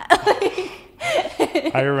that?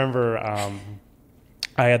 I remember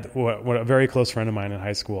I had a very close friend of mine in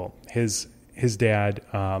high school. His dad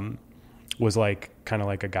was like kind of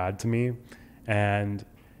like a god to me, and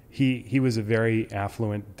he was a very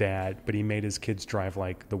affluent dad, but he made his kids drive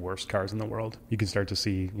like the worst cars in the world. You can start to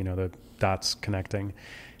see, the dots connecting.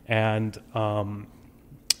 And I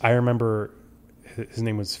remember his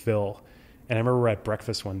name was Phil, and I remember we were at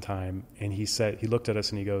breakfast one time, and he looked at us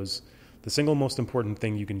and he goes, "The single most important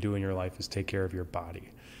thing you can do in your life is take care of your body."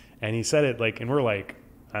 And he said it like, and we're like,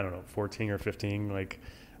 I don't know, 14 or 15, like,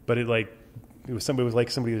 but it was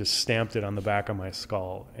somebody just stamped it on the back of my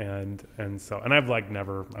skull. And I've like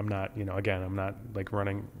I'm not, again, I'm not like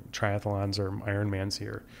running triathlons or Ironmans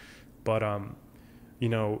here, but,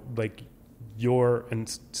 like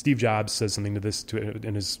and Steve Jobs says something to this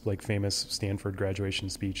in his like famous Stanford graduation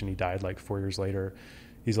speech, and he died like 4 years later.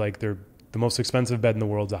 He's like, the most expensive bed in the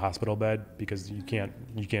world is a hospital bed, because you can't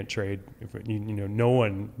trade.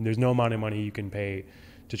 There's no amount of money you can pay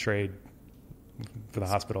to trade for the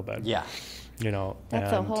hospital bed. Yeah.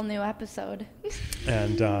 That's a whole new episode.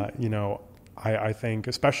 And, I think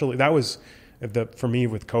especially that was for me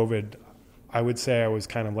with COVID, I would say I was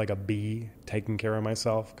kind of like a bee taking care of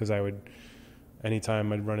myself, because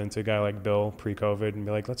anytime I'd run into a guy like Bill pre-COVID and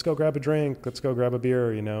be like, let's go grab a drink, let's go grab a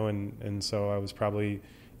beer, and so I was probably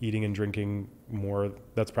eating and drinking more.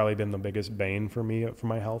 That's probably been the biggest bane for me, for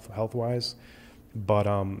my health wise. But,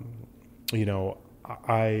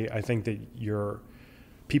 I think that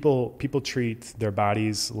people treat their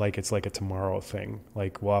bodies like it's like a tomorrow thing.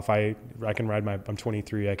 Like, well, if I can I'm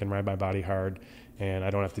 23, I can ride my body hard and I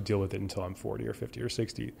don't have to deal with it until I'm 40 or 50 or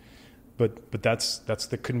 60. But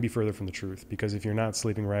that couldn't be further from the truth, because if you're not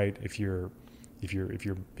sleeping right, if your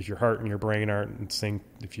heart and your brain aren't in sync,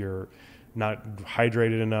 if you're not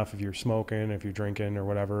hydrated enough, if you're smoking, if you're drinking or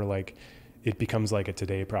whatever, like, it becomes like a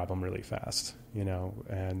today problem really fast,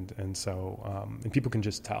 and so and people can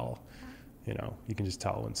just tell, you can just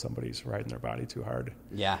tell when somebody's riding their body too hard.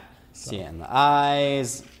 Yeah. So. See it in the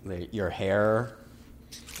eyes, your hair,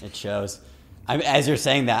 it shows. As you're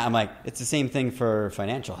saying that, I'm like, it's the same thing for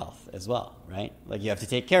financial health as well, right? Like, you have to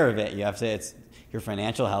take care of it. Your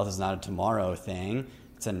financial health is not a tomorrow thing.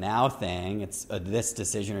 It's a now thing. It's a this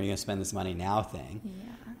decision, are you going to spend this money now thing? Yeah.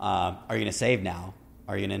 Are you going to save now?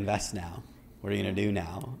 Are you going to invest now? What are you going to do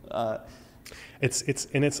now? And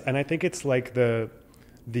I think it's like the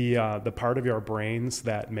part of your brains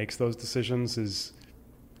that makes those decisions is,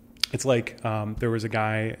 it's like there was a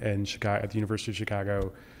guy in Chicago, at the University of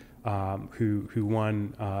Chicago, who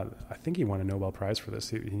won, I think he won a Nobel Prize for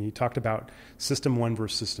this. He talked about system 1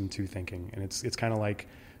 versus system 2 thinking. And it's kind of like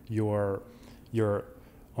your,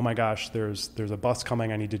 oh my gosh, there's a bus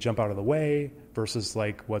coming, I need to jump out of the way, versus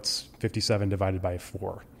like what's 57 divided by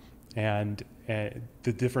 4. And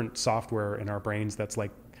the different software in our brains that's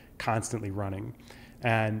like constantly running.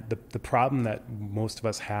 And the problem that most of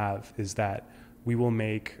us have is that we will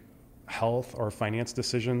make health or finance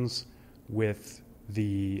decisions with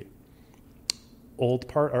the old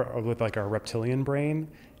part, or with like our reptilian brain,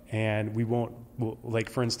 and we won't, like,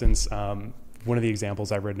 for instance, one of the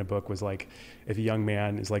examples I read in a book was like, if a young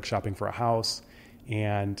man is like shopping for a house,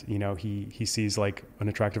 and he sees like an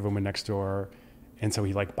attractive woman next door, and so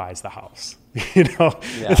he like buys the house. Yeah.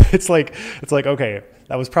 It's like, okay,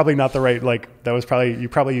 that was probably not the right, like, you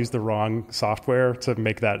probably used the wrong software to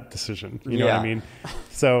make that decision. You know what I mean?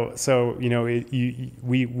 So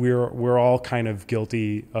we're all kind of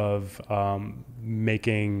guilty of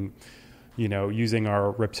making, using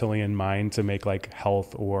our reptilian mind to make like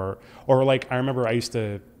health or like, I remember I used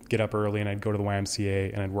to get up early and I'd go to the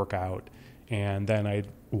YMCA and I'd work out, and then I'd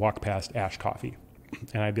walk past Ash Coffee,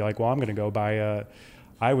 and I'd be like, well, I'm going to go buy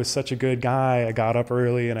I was such a good guy. I got up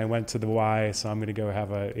early and I went to the Y, so I'm going to go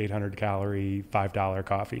have a 800 calorie, $5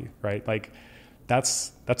 coffee, right? Like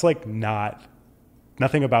that's like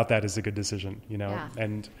nothing about that is a good decision, you know?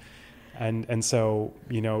 Yeah. And so,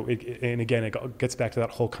 you know, and again, it gets back to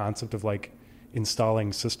that whole concept of like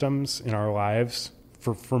installing systems in our lives.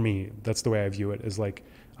 For me, that's the way I view it, is like,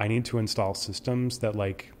 I need to install systems that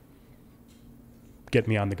like get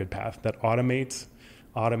me on the good path, that automate,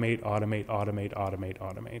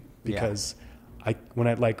 because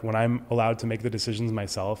when I'm allowed to make the decisions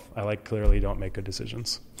myself, I like clearly don't make good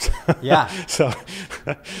decisions. Yeah. So,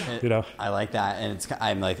 you know, I like that. And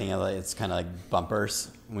I'm like thinking of it's kind of like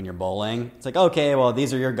bumpers when you're bowling. It's like, okay, well,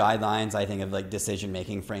 these are your guidelines. I think of like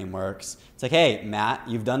decision-making frameworks. It's like, hey, Matt,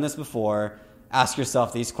 you've done this before. Ask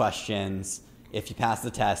yourself these questions. If you pass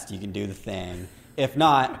the test, you can do the thing. If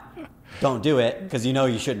not, don't do it, because you know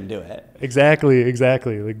you shouldn't do it. Exactly.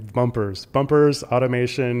 Like bumpers,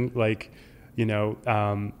 automation. Like, you know,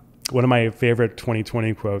 one of my favorite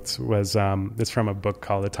 2020 quotes was it's from a book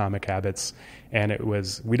called Atomic Habits, and it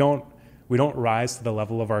was, we don't rise to the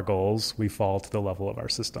level of our goals, we fall to the level of our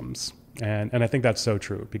systems. And I think that's so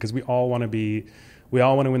true, because we all want to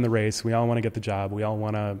win the race, we all want to get the job, we all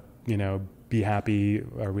want to, you know, be happy,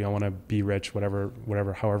 or we all want to be rich, whatever,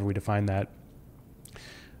 however we define that.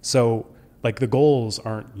 So like the goals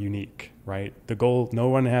aren't unique, right?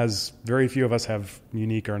 Very few of us have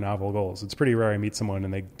unique or novel goals. It's pretty rare I meet someone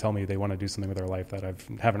and they tell me they want to do something with their life that I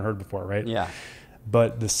haven't heard before, right? Yeah.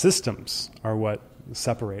 But the systems are what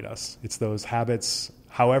separate us. It's those habits,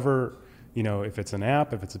 however, you know, if it's an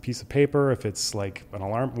app, if it's a piece of paper, if it's like an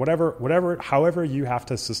alarm, whatever, however you have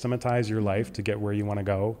to systematize your life to get where you want to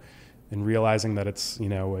go, and realizing that it's, you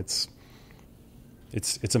know, it's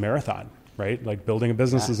a marathon, right? Like building a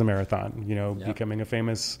business is a marathon, you know, becoming a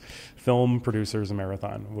famous film producer is a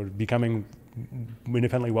marathon. Becoming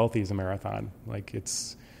independently wealthy is a marathon. Like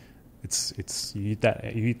it's you eat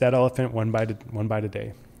that elephant one bite a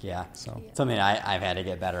day. Yeah. So something I've had to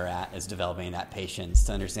get better at is developing that patience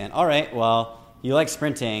to understand, all right, well, you like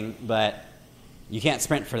sprinting, but you can't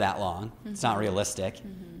sprint for that long. Mm-hmm. It's not realistic.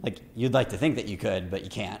 Mm-hmm. Like you'd like to think that you could, but you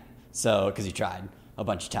can't. So, because you tried a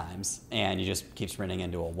bunch of times and you just keep sprinting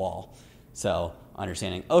into a wall. So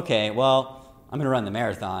understanding, okay, well, I'm going to run the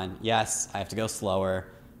marathon. Yes, I have to go slower,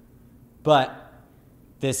 but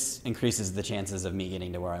this increases the chances of me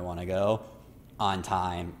getting to where I want to go on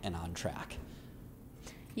time and on track.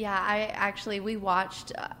 Yeah, we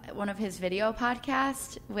watched one of his video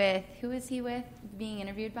podcasts with, who is he with, being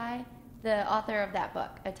interviewed by? The author of that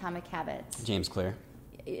book, Atomic Habits. James Clear.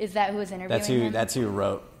 Is that who was interviewing him? That's who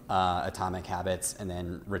wrote Atomic Habits, and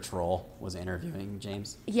then Rich Roll was interviewing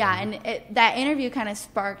James. Yeah, and that interview kind of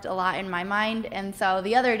sparked a lot in my mind, and so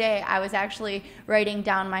the other day I was actually writing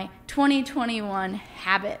down my 2021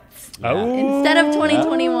 habits instead of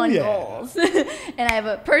 2021 goals. And I have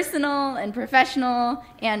a personal and professional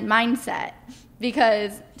and mindset,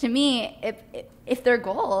 because to me, if they're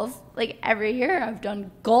goals, like every year I've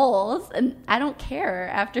done goals, and I don't care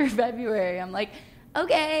after February. I'm like,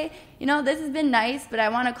 okay, you know, this has been nice, but I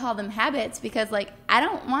want to call them habits, because, like, I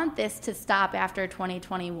don't want this to stop after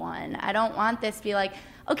 2021. I don't want this to be like,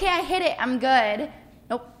 okay, I hit it, I'm good.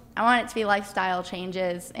 Nope. I want it to be lifestyle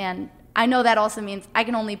changes. And I know that also means I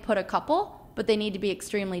can only put a couple, but they need to be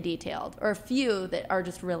extremely detailed, or a few that are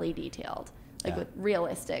just really detailed, like with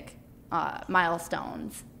realistic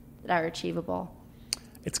milestones that are achievable.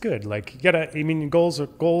 It's good. Like, you gotta, I mean, goals.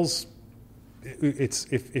 It's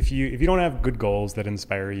if you don't have good goals that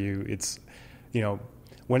inspire you, it's, you know,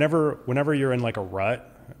 whenever you're in like a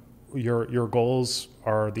rut, your goals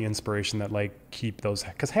are the inspiration that like keep those,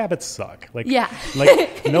 because habits suck. Like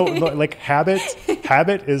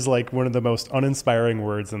habit is like one of the most uninspiring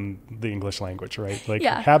words in the English language, right? Like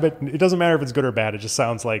habit, it doesn't matter if it's good or bad. It just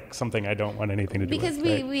sounds like something I don't want anything to do with.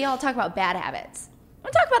 Because we all talk about bad habits.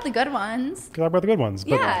 We'll talk about the good ones. Talk about the good ones.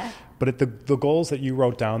 But the goals that you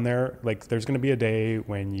wrote down there, like there's going to be a day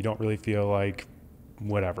when you don't really feel like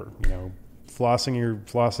whatever, you know,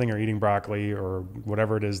 flossing or eating broccoli or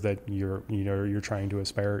whatever it is that you're trying to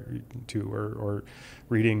aspire to, or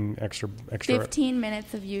reading extra 15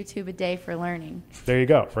 minutes of YouTube a day for learning. There you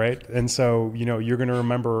go, right? And so, you know, you're going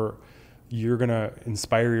to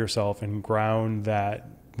inspire yourself and ground that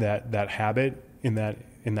habit in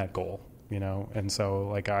that goal, you know. And so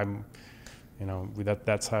like I'm, you know,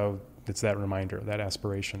 that's how it's that reminder, that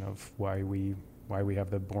aspiration of why we have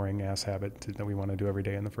the boring ass habit that we want to do every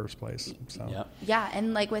day in the first place. So yeah,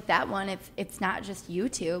 and like with that one, it's not just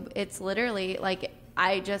YouTube. It's literally like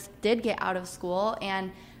I just did get out of school,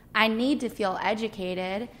 and I need to feel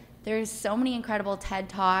educated. There's so many incredible TED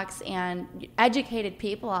Talks and educated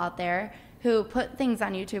people out there who put things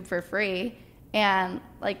on YouTube for free. And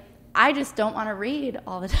like, I just don't want to read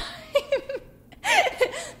all the time.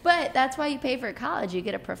 But that's why you pay for college. You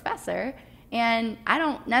get a professor. And I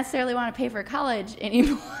don't necessarily want to pay for college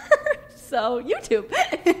anymore. So YouTube.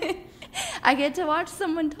 I get to watch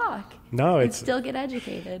someone talk. No, and still get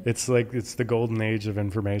educated. It's like, it's the golden age of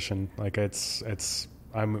information. Like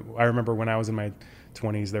I remember when I was in my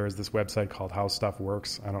 20s, there was this website called How Stuff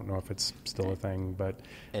Works. I don't know if it's still a thing, but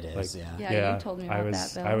it is. Like, Yeah, you told me about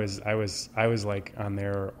that, Bill. I was like on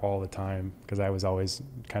there all the time because I was always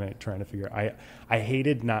kind of trying to figure. I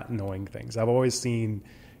hated not knowing things. I've always seen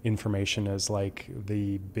information as like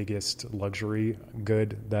the biggest luxury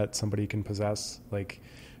good that somebody can possess. Like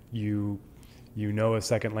you know a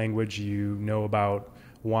second language, you know about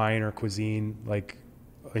wine or cuisine, like,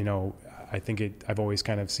 you know, I think I've always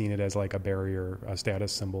kind of seen it as like a barrier, a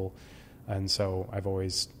status symbol. And so I've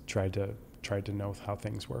always tried to know how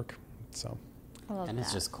things work. So. And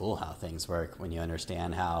it's just cool how things work when you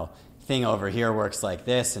understand how thing over here works like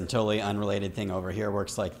this and totally unrelated thing over here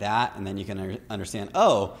works like that. And then you can understand,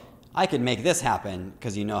 oh, I could make this happen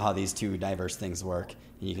because you know how these two diverse things work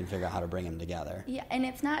and you can figure out how to bring them together. Yeah, and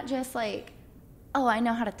it's not just like, oh, I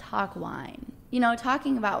know how to talk wine. You know,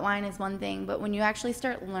 talking about wine is one thing, but when you actually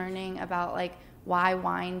start learning about like why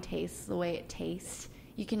wine tastes the way it tastes,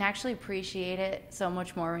 you can actually appreciate it so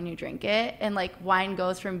much more when you drink it. And like wine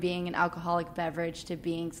goes from being an alcoholic beverage to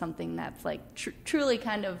being something that's like truly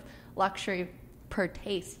kind of luxury per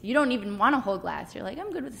taste. You don't even want a whole glass. You're like,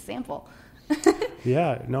 I'm good with a sample.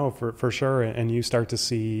 Yeah, no, for sure. And you start to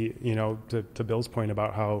see, you know, to Bill's point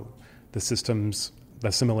about how the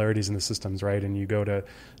similarities in the systems, right? And you go to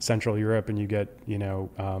Central Europe and you get, you know,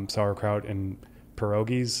 sauerkraut and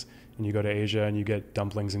pierogies, and you go to Asia and you get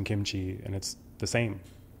dumplings and kimchi, and it's the same.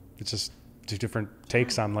 It's just two different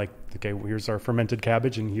takes on like, okay, here's our fermented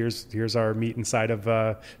cabbage and here's our meat inside of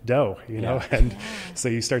dough, you know? And so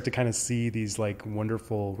you start to kind of see these like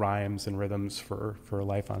wonderful rhymes and rhythms for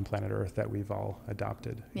life on planet Earth that we've all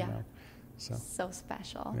adopted, you know? So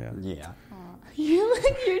special. Yeah. You're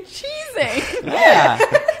cheesing. Yeah.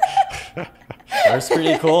 It's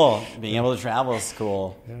pretty cool. Being able to travel is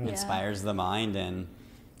cool. Yeah. It inspires the mind and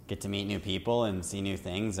get to meet new people and see new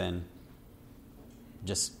things and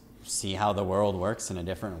just see how the world works in a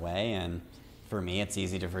different way. And for me, it's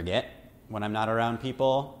easy to forget when I'm not around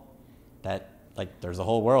people that like there's a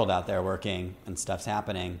whole world out there working and stuff's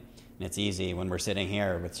happening. And it's easy when we're sitting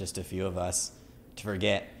here with just a few of us to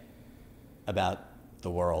forget about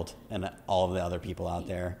the world and all of the other people out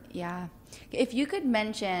there. Yeah. If you could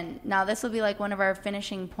mention, now this will be like one of our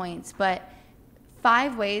finishing points, but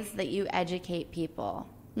 5 ways that you educate people.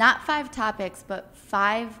 Not 5 topics, but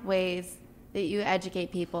 5 ways that you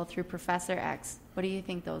educate people through Professor X. What do you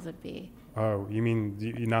think those would be? Oh, you mean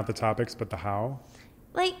not the topics, but the how?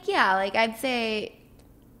 Like, yeah, like I'd say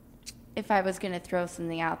if I was going to throw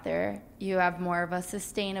something out there, you have more of a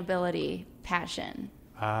sustainability passion.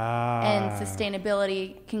 And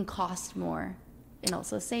sustainability can cost more and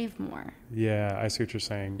also save more. Yeah, I see what you're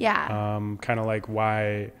saying. Yeah. Kind of like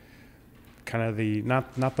why, kind of the,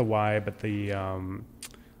 not the why, but the,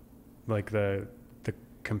 like the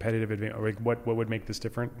competitive advantage, like what would make this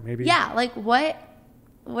different maybe? Yeah, like what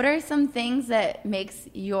are some things that makes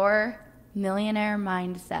your millionaire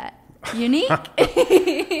mindset unique?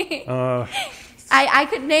 I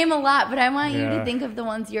could name a lot, but I want you to think of the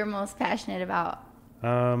ones you're most passionate about.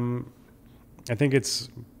 I think it's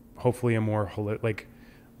hopefully a more like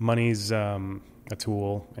money's a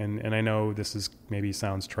tool, and I know this is maybe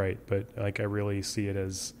sounds trite, but like I really see it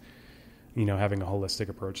as, you know, having a holistic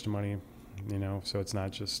approach to money, you know, so it's not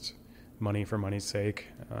just money for money's sake.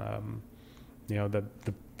 You know,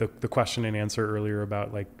 the question and answer earlier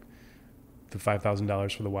about like the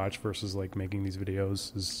 $5,000 for the watch versus like making these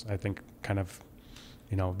videos is, I think, kind of,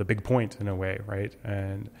 you know, the big point in a way, right?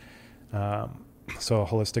 And so a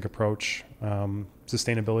holistic approach,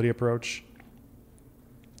 sustainability approach.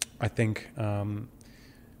 I think, you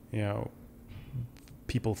know,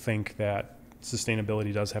 people think that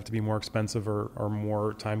sustainability does have to be more expensive or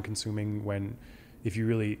more time consuming when, if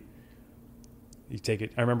you take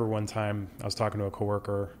it. I remember one time I was talking to a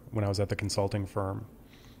coworker when I was at the consulting firm,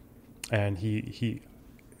 and he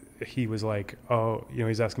was like, oh, you know,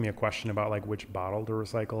 he's asking me a question about like which bottle to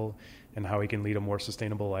recycle and how he can lead a more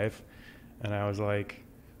sustainable life. And I was like,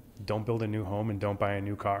 don't build a new home and don't buy a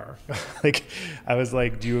new car. Like, I was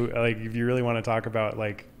like, if you really want to talk about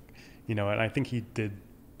like, you know, and I think he did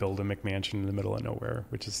build a McMansion in the middle of nowhere,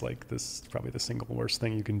 which is like probably the single worst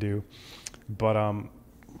thing you can do. But,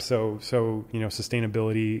 so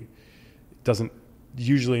sustainability doesn't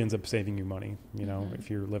usually ends up saving you money, if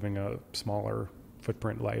you're living a smaller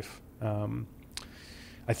footprint life.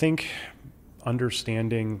 I think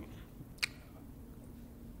understanding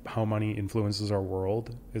how money influences our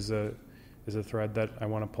world is a thread that I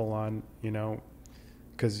want to pull on,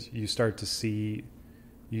 because you start to see,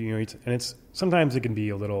 and it's sometimes it can be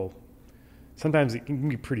sometimes it can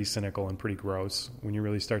be pretty cynical and pretty gross when you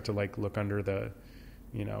really start to look under the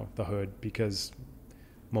hood, because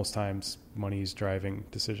most times money is driving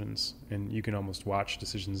decisions, and you can almost watch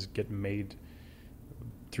decisions get made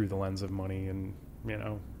through the lens of money, and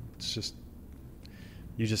it's just,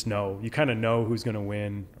 you kind of know who's going to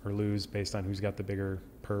win or lose based on who's got the bigger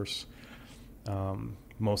purse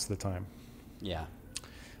most of the time. Yeah.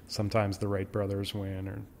 Sometimes the Wright brothers win,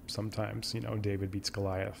 or sometimes David beats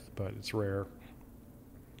Goliath, but it's rare.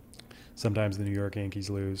 Sometimes the New York Yankees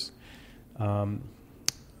lose.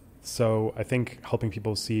 So I think helping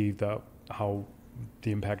people see how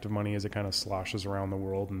the impact of money as it kind of sloshes around the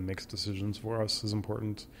world and makes decisions for us is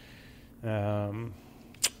important. I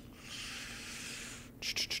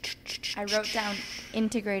wrote down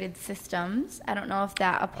integrated systems. I don't know if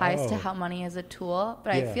that applies to how money is a tool,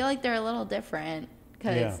 but I feel like they're a little different,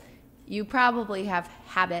 because you probably have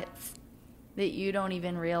habits that you don't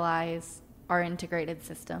even realize are integrated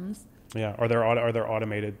systems. Yeah. Are there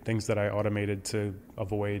automated things that I automated to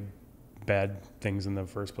avoid bad things in the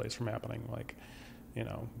first place from happening? Like,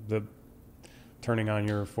 the turning on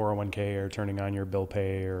your 401k or turning on your bill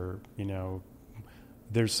pay, or,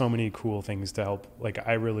 there's so many cool things to help. Like,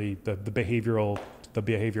 the behavioral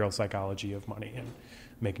psychology of money and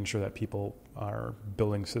making sure that people are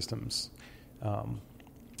building systems. For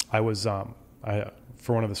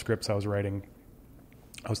one of the scripts I was writing,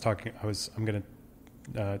 on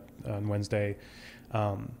Wednesday,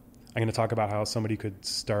 I'm going to talk about how somebody could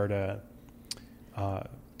start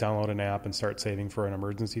download an app and start saving for an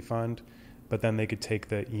emergency fund, but then they could take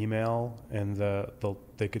the email and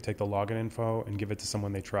they could take the login info and give it to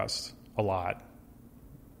someone they trust a lot.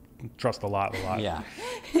 Yeah.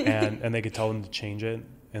 and they could tell them to change it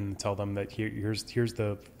and tell them that here's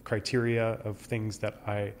the criteria of things that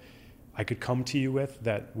I could come to you with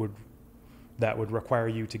that would require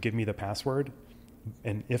you to give me the password.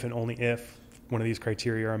 And if and only if one of these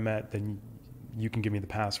criteria are met, then you can give me the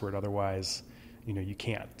password. Otherwise, you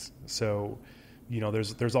can't. So,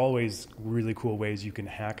 there's always really cool ways you can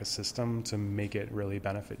hack a system to make it really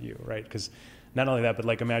benefit you, right? Because not only that,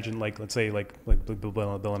 but imagine let's say Bill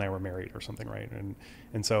and I were married or something, right?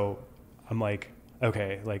 And so I'm like,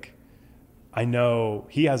 okay, I know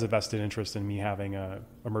he has a vested interest in me having a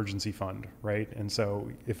emergency fund, right? And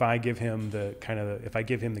so if I give him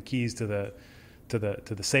the keys to the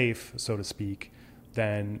safe, so to speak,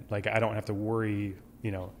 then I don't have to worry.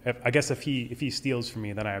 I guess if he steals from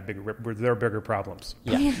me, then I have there are bigger problems.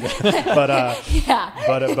 Yeah. But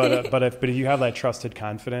if you have that trusted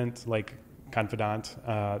confidant,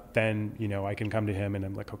 then I can come to him and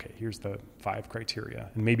I'm like, okay, here's the 5 criteria,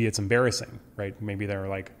 and maybe it's embarrassing, right? Maybe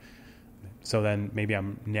they're so then maybe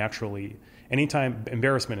I'm naturally. Anytime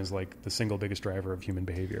embarrassment is the single biggest driver of human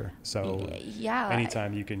behavior. So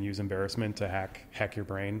anytime you can use embarrassment to hack your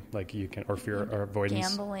brain, you can, or fear or avoidance.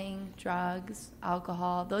 Gambling, drugs,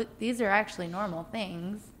 alcohol, these are actually normal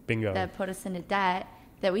things. Bingo. That put us into debt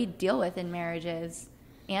that we deal with in marriages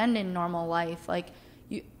and in normal life.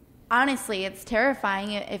 Honestly, it's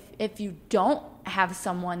terrifying if you don't have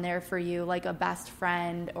someone there for you, like a best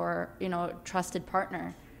friend or, a trusted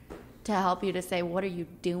partner to help you to say, what are you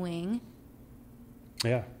doing?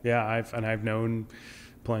 Yeah. I've known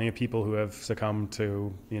plenty of people who have succumbed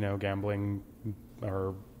to gambling,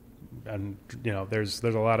 there's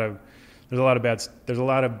a lot of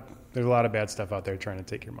bad stuff out there trying to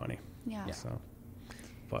take your money. Yeah. So,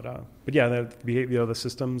 but the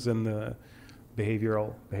systems and the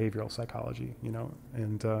behavioral psychology,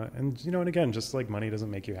 and again, just money doesn't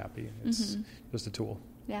make you happy. It's just a tool.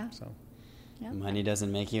 Yeah. So. Yep. Money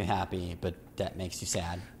doesn't make you happy, but debt makes you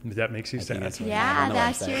sad. That makes you sad. That's your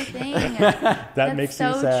thing. That makes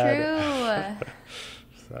you sad. True.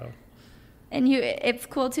 So. And it's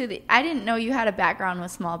cool too. I didn't know you had a background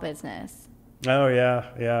with small business. Oh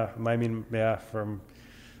yeah. From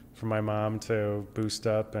my mom to Boost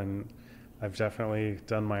Up, and I've definitely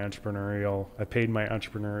done I paid my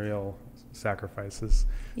entrepreneurial sacrifices.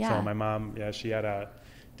 Yeah. So my mom, she had a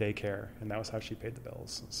daycare, and that was how she paid the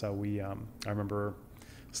bills. So I remember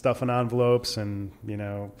stuffing envelopes and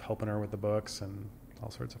helping her with the books and all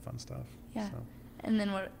sorts of fun stuff. Yeah. So. And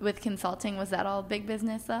then with consulting, was that all big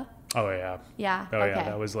business though? Oh yeah. Yeah. Oh okay. yeah.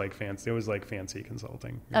 That was like fancy. It was like fancy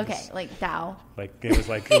consulting. It Okay, was like Dow. like it was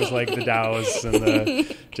like the Dows and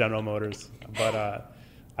the General Motors. But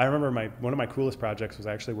I remember one of my coolest projects was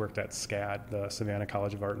I actually worked at SCAD, the Savannah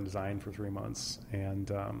College of Art and Design, for 3 months, and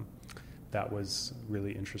that was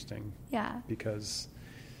really interesting. Yeah. Because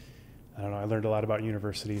I don't know, I learned a lot about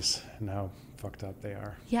universities and how fucked up they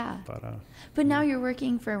are. Yeah. But now you're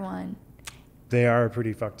working for one. they are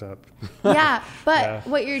pretty fucked up. Yeah, but Yeah.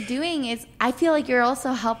 what you're doing is, I feel like you're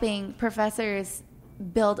also helping professors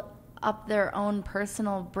build up their own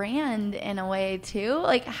personal brand in a way too.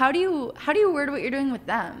 Like, how do you word what you're doing with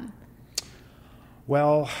them?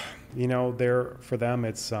 Well, for them,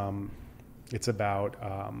 it's about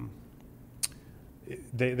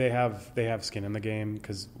they have skin in the game,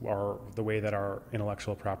 because the way that our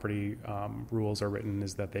intellectual property rules are written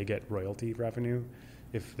is that they get royalty revenue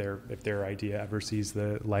if their idea ever sees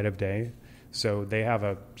the light of day. So they have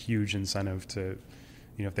a huge incentive to,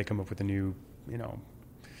 if they come up with a new,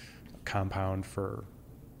 compound for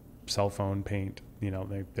cell phone paint,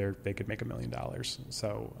 they could make $1 million.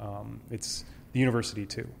 So it's the university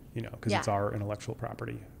too, because it's our intellectual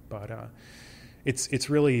property. But it's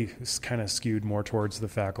really kind of skewed more towards the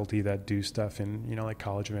faculty that do stuff in, like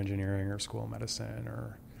College of Engineering or School of Medicine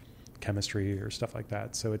or chemistry or stuff like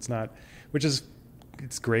that. So it's not,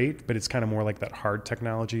 it's great, but it's kind of more like that hard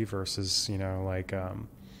technology versus,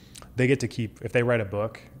 they get to keep, if they write a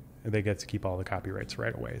book, they get to keep all the copyrights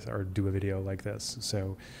right away, or do a video like this.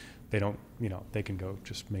 So they don't, they can go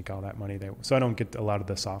just make all that money. So I don't get a lot of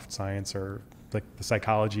the soft science or like the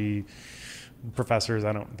psychology professors.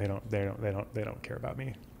 They don't care about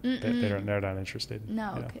me. They're not interested.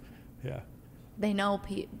 No. Okay. Yeah. They know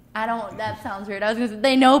people. That sounds weird. I was going to say,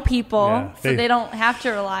 they know people, so they don't have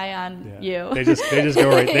to rely on you. They just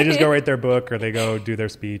go write their book, or they go do their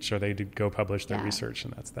speech, or they go publish their research,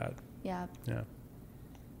 and that's that. Yeah. Yeah.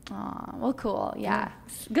 Aw, well, cool. Yeah.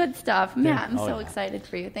 Good stuff. Matt, I'm so excited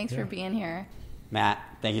for you. Thanks for being here. Matt,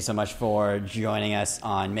 thank you so much for joining us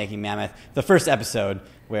on Making Mammoth, the first episode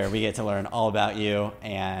where we get to learn all about you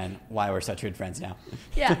and why we're such good friends now.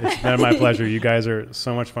 Yeah. It's been my pleasure. You guys are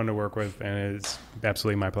so much fun to work with, and it's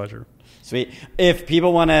absolutely my pleasure. Sweet. If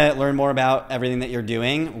people want to learn more about everything that you're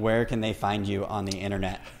doing, where can they find you on the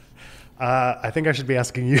internet? I think I should be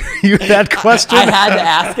asking you that question. I had to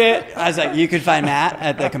ask it. I was like, you could find Matt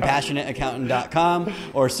at thecompassionateaccountant.com,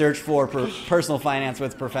 or search for Personal Finance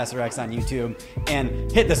with Professor X on YouTube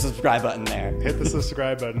and hit the subscribe button there. Hit the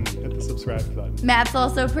subscribe button. Hit the subscribe button. Matt's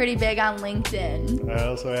also pretty big on LinkedIn. I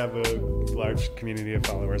also have a large community of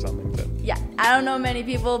followers on LinkedIn. Yeah, I don't know many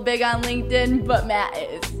people big on LinkedIn, but Matt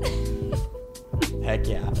is. Heck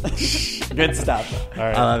yeah. Good stuff. All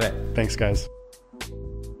right. I love it. Thanks, guys.